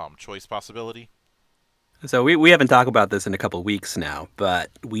overwhelm choice possibility? So we haven't talked about this in a couple of weeks now,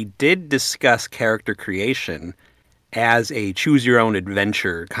 but we did discuss character creation as a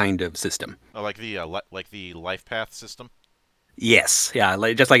choose-your-own-adventure kind of system. Oh, like the life path system? Yes, yeah,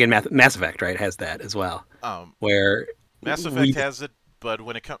 just like in Mass Effect, right? It has that as well. Where Mass Effect has it, but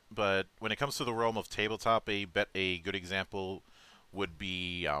when it comes to the realm of tabletop, a good example would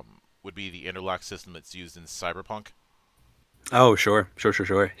be the interlock system that's used in Cyberpunk. Oh, sure,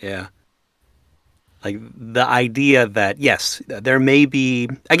 yeah. Like the idea that, yes, there may be,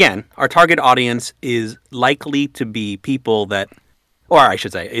 again, our target audience is likely to be people that, or I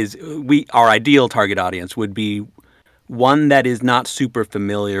should say, our ideal target audience would be one that is not super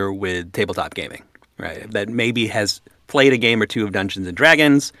familiar with tabletop gaming, right? That maybe has played a game or two of Dungeons and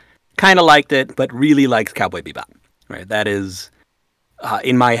Dragons, kind of liked it, but really likes Cowboy Bebop, right? That is,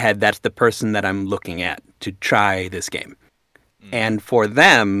 in my head, that's the person that I'm looking at to try this game. And for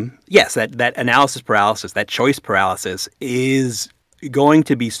them, yes, that analysis paralysis, that choice paralysis is going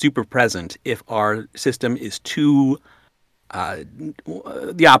to be super present if our system is too,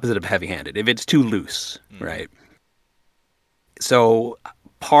 the opposite of heavy-handed, if it's too loose, right? So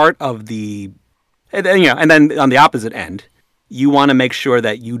part of and then on the opposite end, you want to make sure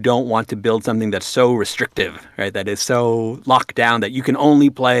that you don't want to build something that's so restrictive, right? That is so locked down that you can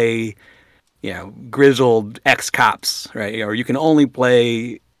only play grizzled ex-cops, right? Or you can only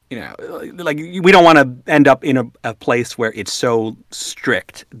play, like we don't want to end up in a place where it's so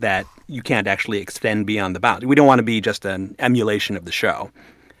strict that you can't actually extend beyond the bounds. We don't want to be just an emulation of the show.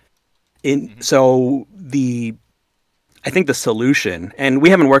 So I think the solution, and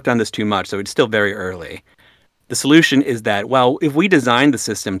we haven't worked on this too much, so it's still very early. The solution is that, well, if we design the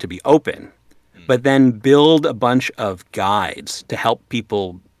system to be open, but then build a bunch of guides to help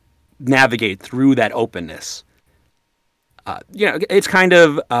people navigate through that openness. It's kind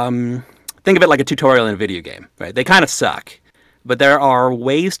of, think of it like a tutorial in a video game, right? They kind of suck, but there are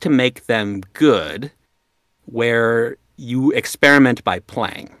ways to make them good where you experiment by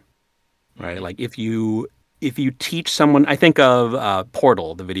playing, right? Like if you teach someone, I think of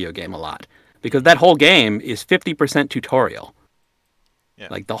Portal, the video game, a lot, because that whole game is 50% tutorial. Yeah.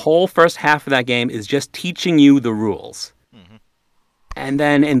 Like the whole first half of that game is just teaching you the rules. And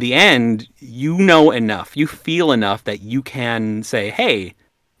then in the end, you know enough, you feel enough that you can say, hey,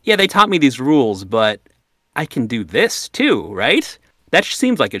 yeah, they taught me these rules, but I can do this too, right? That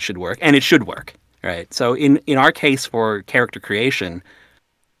seems like it should work, and it should work, right? So in our case for character creation,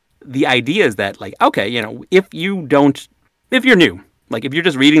 the idea is that, like, okay, if you're new, like if you're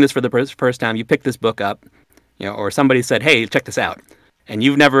just reading this for the first time, you pick this book up, or somebody said, hey, check this out, and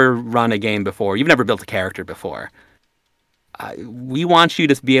you've never run a game before, you've never built a character before, we want you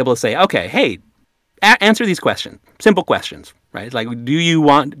to be able to say, okay, hey, answer these questions, simple questions, right? Like,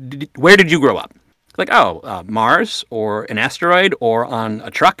 where did you grow up? Like, Mars or an asteroid or on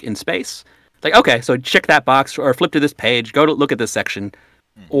a truck in space. Like, okay, so check that box or flip to this page, go to look at this section,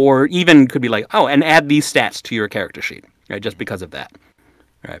 or even could be like, and add these stats to your character sheet, right? Just because of that,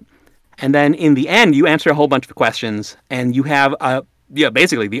 right? And then in the end, you answer a whole bunch of questions, and you have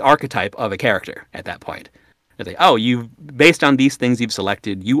basically the archetype of a character at that point. They say, based on these things you've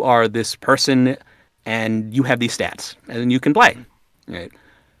selected, you are this person, and you have these stats, and you can play, right?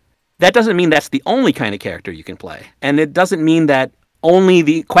 That doesn't mean that's the only kind of character you can play, and it doesn't mean that only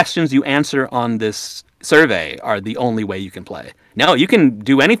the questions you answer on this survey are the only way you can play. No, you can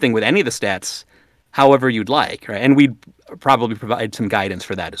do anything with any of the stats however you'd like, right? And we'd probably provide some guidance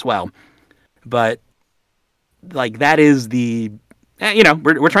for that as well. But like that is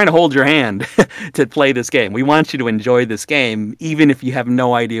we're trying to hold your hand to play this game. We want you to enjoy this game even if you have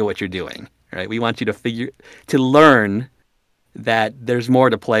no idea what you're doing, right? We want you to learn that there's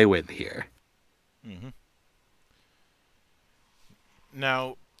more to play with here. Mm-hmm.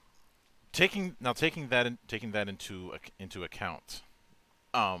 Now, taking that into account,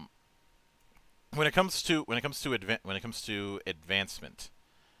 when it comes to advancement,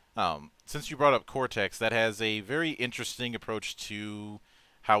 since you brought up Cortex, that has a very interesting approach to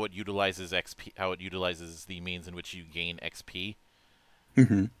how it utilizes XP, how it utilizes the means in which you gain XP.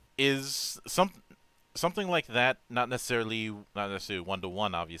 Mm-hmm. Is something like that not necessarily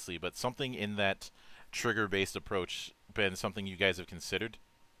 1-to-1, obviously, but something in that trigger-based approach been something you guys have considered?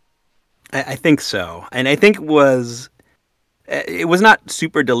 I think so, and I think it was not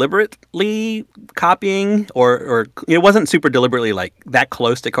super deliberately copying, or it wasn't super deliberately like that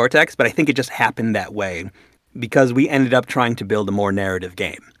close to Cortex, but I think it just happened that way because we ended up trying to build a more narrative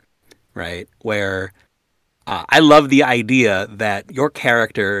game, right? Where I love the idea that your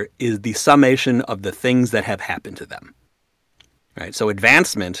character is the summation of the things that have happened to them, right? So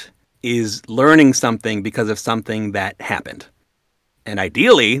advancement is learning something because of something that happened. And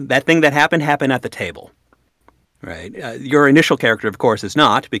ideally, that thing that happened at the table, right? Your initial character, of course, is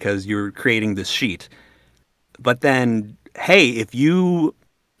not, because you're creating this sheet. But then, hey, if you...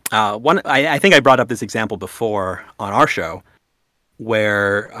 I think I brought up this example before on our show,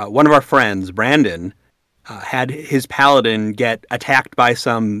 where one of our friends, Brandon, had his paladin get attacked by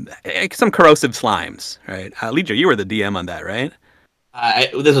some corrosive slimes, right? Lijo, you were the DM on that, right?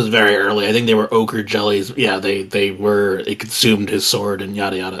 This was very early. I think they were ochre jellies. Yeah, it consumed his sword and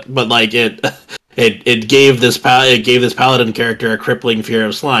yada yada. But like it gave this paladin character a crippling fear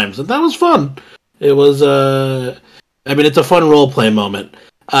of slimes, and that was fun. It was it's a fun role play moment.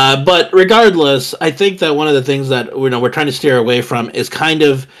 But regardless, I think that one of the things that we're trying to steer away from is kind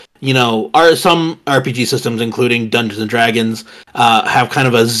of some RPG systems, including Dungeons and Dragons, have kind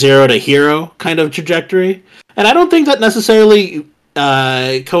of a 0 to hero kind of trajectory, and I don't think that necessarily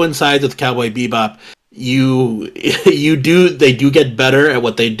coincides with Cowboy Bebop. They do get better at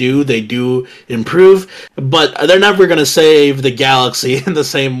what they do improve, but they're never going to save the galaxy in the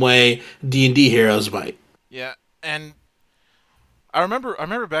same way D&D heroes might. Yeah, and I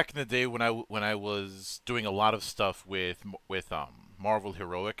remember back in the day when I was doing a lot of stuff with Marvel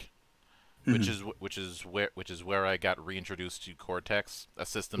Heroic, Mm-hmm. which is where I got reintroduced to Cortex, a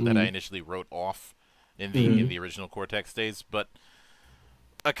system that I initially wrote off in the original Cortex days, but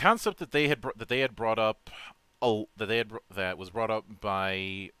a concept that they had brought up, that was brought up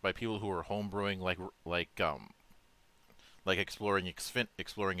by people who were homebrewing, like exploring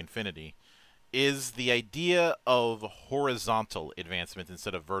Infinity, is the idea of horizontal advancement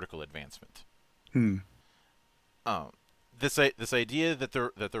instead of vertical advancement. This idea that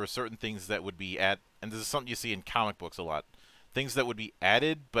there are certain things that would be and this is something you see in comic books a lot, things that would be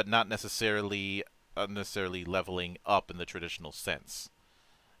added but not necessarily leveling up in the traditional sense.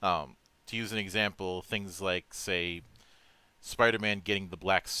 To use an example, things like, say, Spider-Man getting the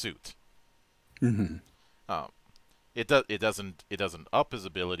black suit. Mm-hmm. It doesn't up his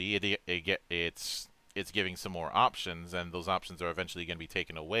ability. It's giving some more options, and those options are eventually going to be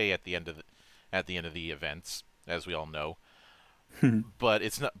taken away at the end of the events, as we all know. But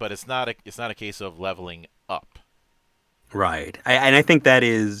it's not a case of leveling up. Right. And I think that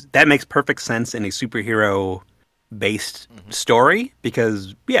makes perfect sense in a superhero based story,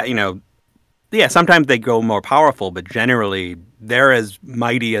 because sometimes they go more powerful, but generally they're as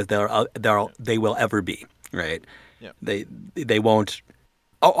mighty as they will ever be, right? Yeah. They won't,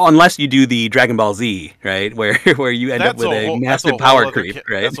 unless you do the Dragon Ball Z, right, where you end up with a massive power creep,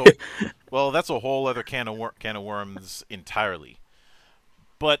 right? That's a whole other can of worms entirely.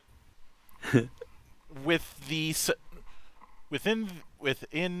 But with the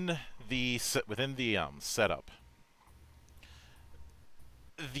within the setup,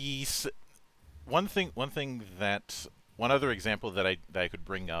 the one other example that I could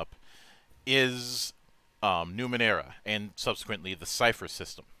bring up is Numenera and subsequently the Cipher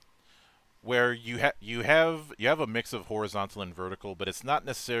system, where you have a mix of horizontal and vertical, but it's not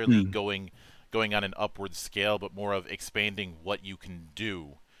necessarily going on an upward scale, but more of expanding what you can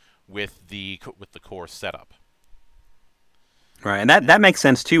do with the core setup. Right, and that makes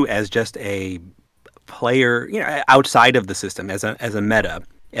sense too as just a player, outside of the system as a meta,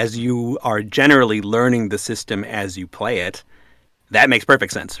 as you are generally learning the system as you play it. That makes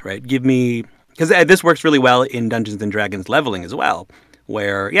perfect sense, right? Because this works really well in Dungeons and Dragons leveling as well,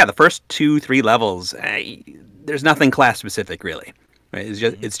 where the first 2-3 levels, there's nothing class specific really, right?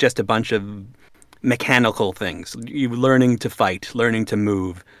 It's just a bunch of mechanical things. You learning to fight, learning to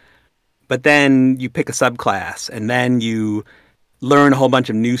move, but then you pick a subclass, and then you learn a whole bunch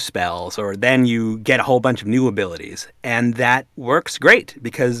of new spells, or then you get a whole bunch of new abilities, and that works great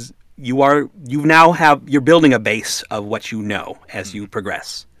because you're building a base of what you know as you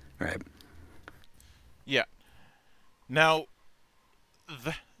progress, right? Yeah. Now,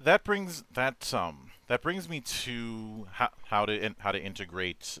 that brings me to how to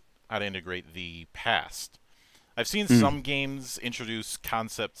integrate the past. I've seen some games introduce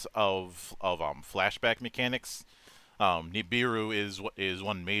concepts of flashback mechanics. Nibiru is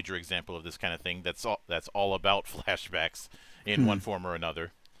one major example of this kind of thing. That's all about flashbacks in one form or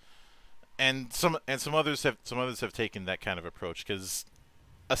another. And some others have taken that kind of approach, because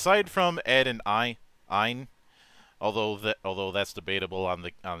aside from Ed and Ein, although that's debatable on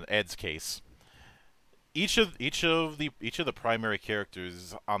Ed's case, each of the primary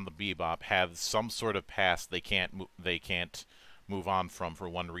characters on the Bebop have some sort of past they can't move on from for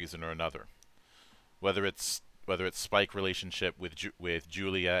one reason or another. Whether it's Spike's relationship with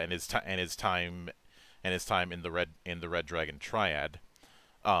Julia and his time in the Red Dragon Triad,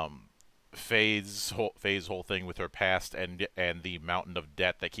 Faye's whole thing with her past and the mountain of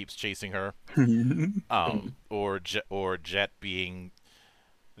debt that keeps chasing her, or Jet being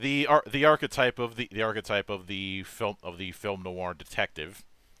the archetype of the film noir detective.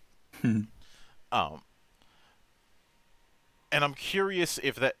 And I'm curious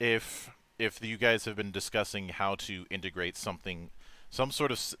if you guys have been discussing how to integrate some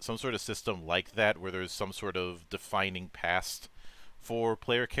sort of system like that, where there's some sort of defining past for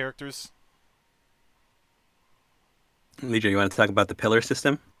player characters. Lijo, you want to talk about the pillar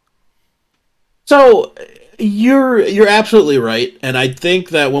system? So you're absolutely right, and I think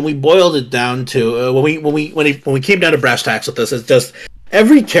that when we boiled it down to when we came down to brass tacks with this, it's just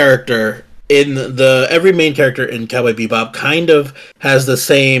every main character in Cowboy Bebop kind of has the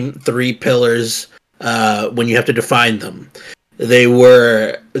same 3 pillars when you have to define them.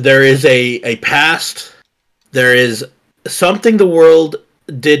 There is a past, there is something the world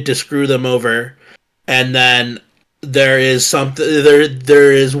did to screw them over, and then there is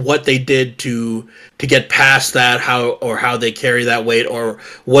what they did to get past that, how they carry that weight, or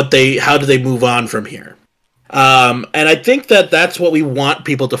how do they move on from here. And I think that's what we want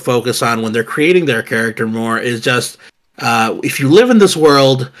people to focus on when they're creating their character more, is just if you live in this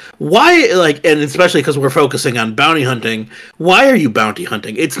world, why, and especially because we're focusing on bounty hunting, why are you bounty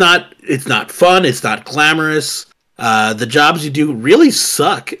hunting? It's not fun, it's not glamorous. The jobs you do really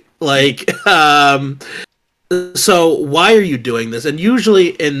suck. So why are you doing this? And usually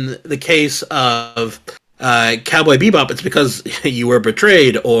in the case of Cowboy Bebop, it's because you were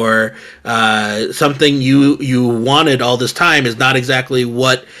betrayed, or something you wanted all this time is not exactly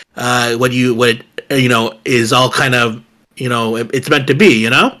what is all kind of, it's meant to be,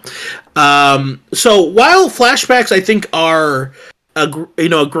 So while flashbacks, I think, are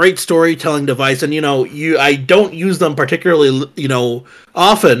a great storytelling device, and I don't use them particularly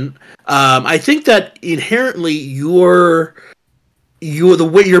often. I think that inherently the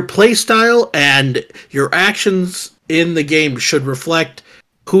way your play style and your actions in the game should reflect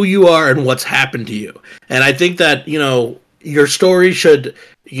who you are and what's happened to you. And I think that your story should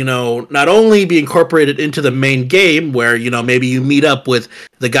not only be incorporated into the main game, where maybe you meet up with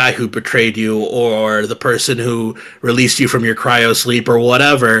the guy who betrayed you, or the person who released you from your cryo sleep, or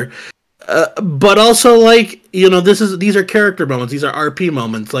whatever, but also these are character moments, these are RP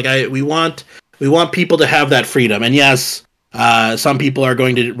moments. We want people to have that freedom, and yes, some people are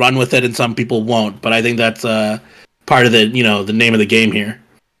going to run with it and some people won't, but I think that's part of the the name of the game here.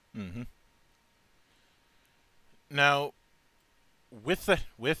 Mm-hmm. Now, with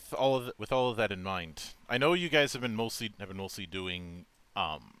all of that in mind, I know you guys have been mostly doing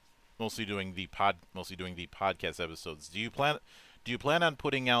mostly doing the podcast episodes. Do you plan on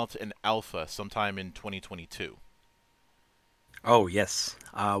putting out an alpha sometime in 2022? Oh yes,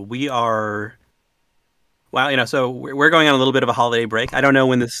 we are. Well, so we're going on a little bit of a holiday break. I don't know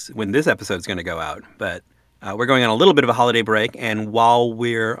when this episode's going to go out, but we're going on a little bit of a holiday break, and while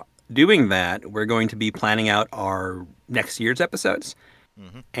we're doing that, we're going to be planning out our next year's episodes.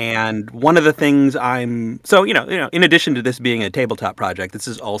 Mm-hmm. And one of the things in addition to this being a tabletop project, this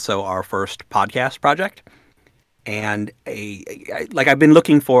is also our first podcast project. And I've been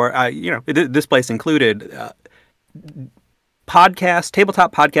looking for, this place included,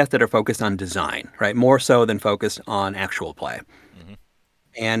 tabletop podcasts that are focused on design, right? More so than focused on actual play. Mm-hmm.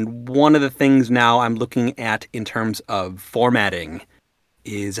 And one of the things now I'm looking at in terms of formatting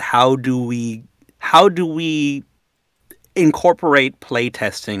is how do we incorporate play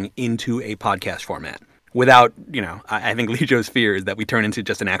testing into a podcast format without, I think Lijo's fear is that we turn into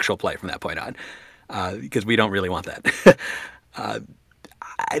just an actual play from that point on, because we don't really want that.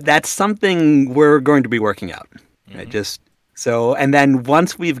 That's something we're going to be working out. Right? And then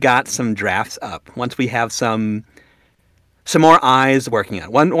once we've got some drafts up, once we have some more eyes working on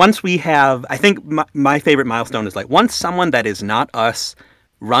it, once we have, I think my favorite milestone is once someone that is not us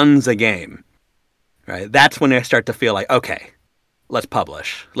runs a game, right? That's when I start to feel like, okay, let's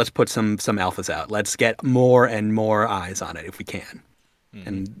publish. Let's put some alphas out. Let's get more and more eyes on it if we can. Mm-hmm.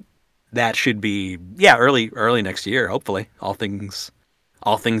 And that should be, early next year, hopefully. All things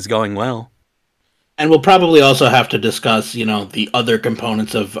going well. And we'll probably also have to discuss, the other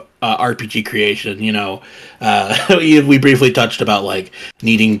components of RPG creation. We briefly touched about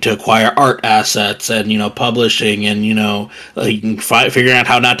needing to acquire art assets and publishing and figuring out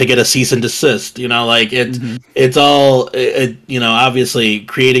how not to get a cease and desist. It's all obviously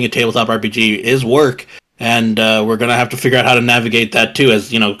creating a tabletop RPG is work, and we're gonna have to figure out how to navigate that too as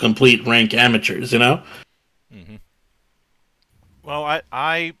complete rank amateurs. Mm-hmm. Well,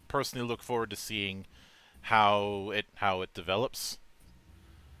 I personally look forward to seeing how it develops,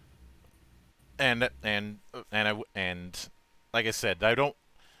 and like I said,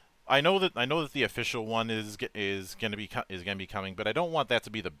 I know that the official one is gonna be coming, but I don't want that to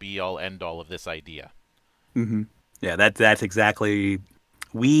be the be all end all of this idea. Mm-hmm. Yeah, that's exactly.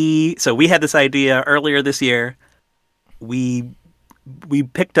 We had this idea earlier this year. We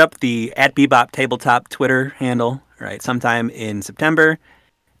picked up the @Bebop Tabletop Twitter handle, right, sometime in September,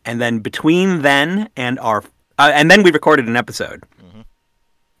 and then between then and and then we recorded an episode. Mm-hmm.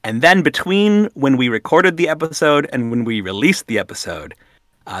 And then between when we recorded the episode and when we released the episode,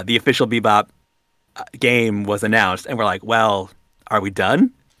 the official Bebop game was announced, and we're like, well, are we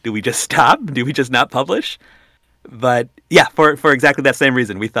done? Do we just stop? Do we just not publish? But yeah, for exactly that same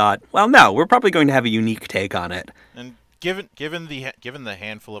reason, we thought, well, no, we're probably going to have a unique take on it. And given the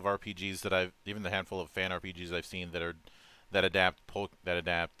handful of RPGs the handful of fan RPGs I've seen that adapt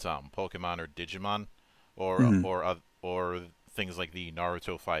Pokemon or Digimon, or things like the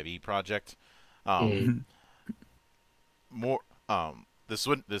Naruto 5e project, this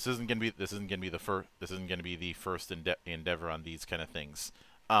isn't gonna be the first endeavor on these kind of things,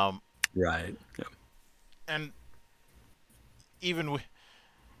 right? Yeah. And even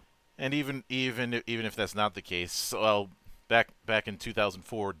if that's not the case, well, back in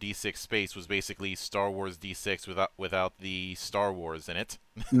 2004, D6 Space was basically Star Wars D6 without the Star Wars in it.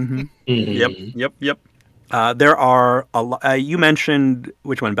 Mm-hmm. Mm-hmm. Yep. There are you mentioned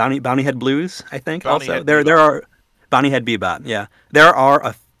which one? Bountyhead Blues, I think. There are Bountyhead Bebop. Yeah, there are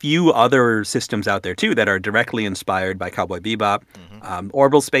a few other systems out there too that are directly inspired by Cowboy Bebop. Mm-hmm.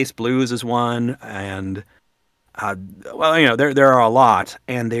 Orbital Space Blues is one, and there are a lot,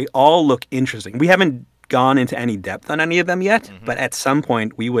 and they all look interesting. We haven't gone into any depth on any of them yet, mm-hmm. but at some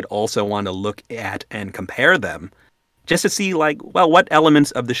point we would also want to look at and compare them, just to see what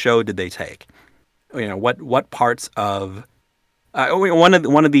elements of the show did they take? What parts of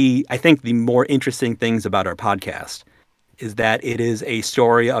one of the I think the more interesting things about our podcast is that it is a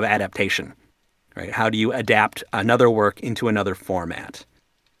story of adaptation, right? How do you adapt another work into another format?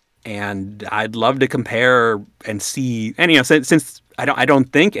 And I'd love to compare and see. And since I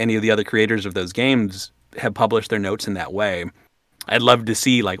don't think any of the other creators of those games have published their notes in that way, I'd love to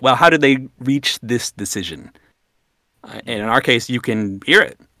see how did they reach this decision? And in our case, you can hear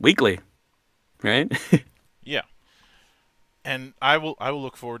it weekly, right? Yeah, and I will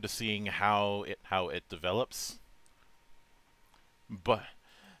look forward to seeing how it develops.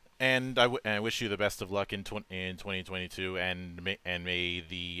 And I wish you the best of luck in 2022, and may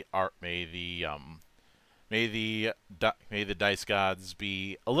the dice gods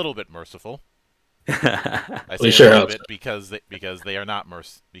be a little bit merciful. I say We a sure little hope bit because they are not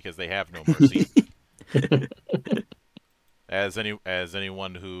because they have no mercy. As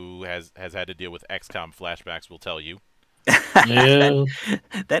anyone who has had to deal with XCOM flashbacks will tell you. Yeah.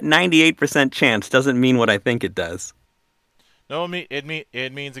 That 98% chance doesn't mean what I think it does. No,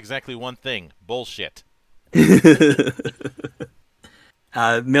 it means exactly one thing: bullshit.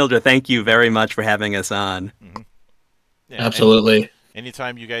 Mildred, thank you very much for having us on. Mm-hmm. Yeah, Absolutely.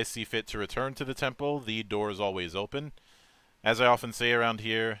 Anytime you guys see fit to return to the temple, the door is always open. As I often say around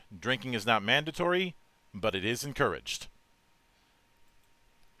here, drinking is not mandatory, but it is encouraged.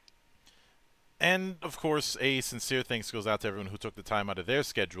 And, of course, a sincere thanks goes out to everyone who took the time out of their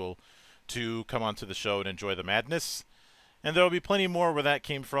schedule to come onto the show and enjoy the madness. And there will be plenty more where that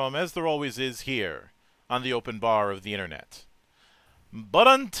came from, as there always is here, on the open bar of the internet. But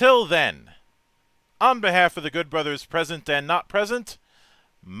until then, on behalf of the good brothers present and not present,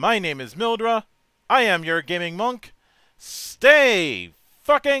 my name is Mildra, I am your gaming monk. Stay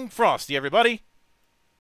fucking frosty, everybody!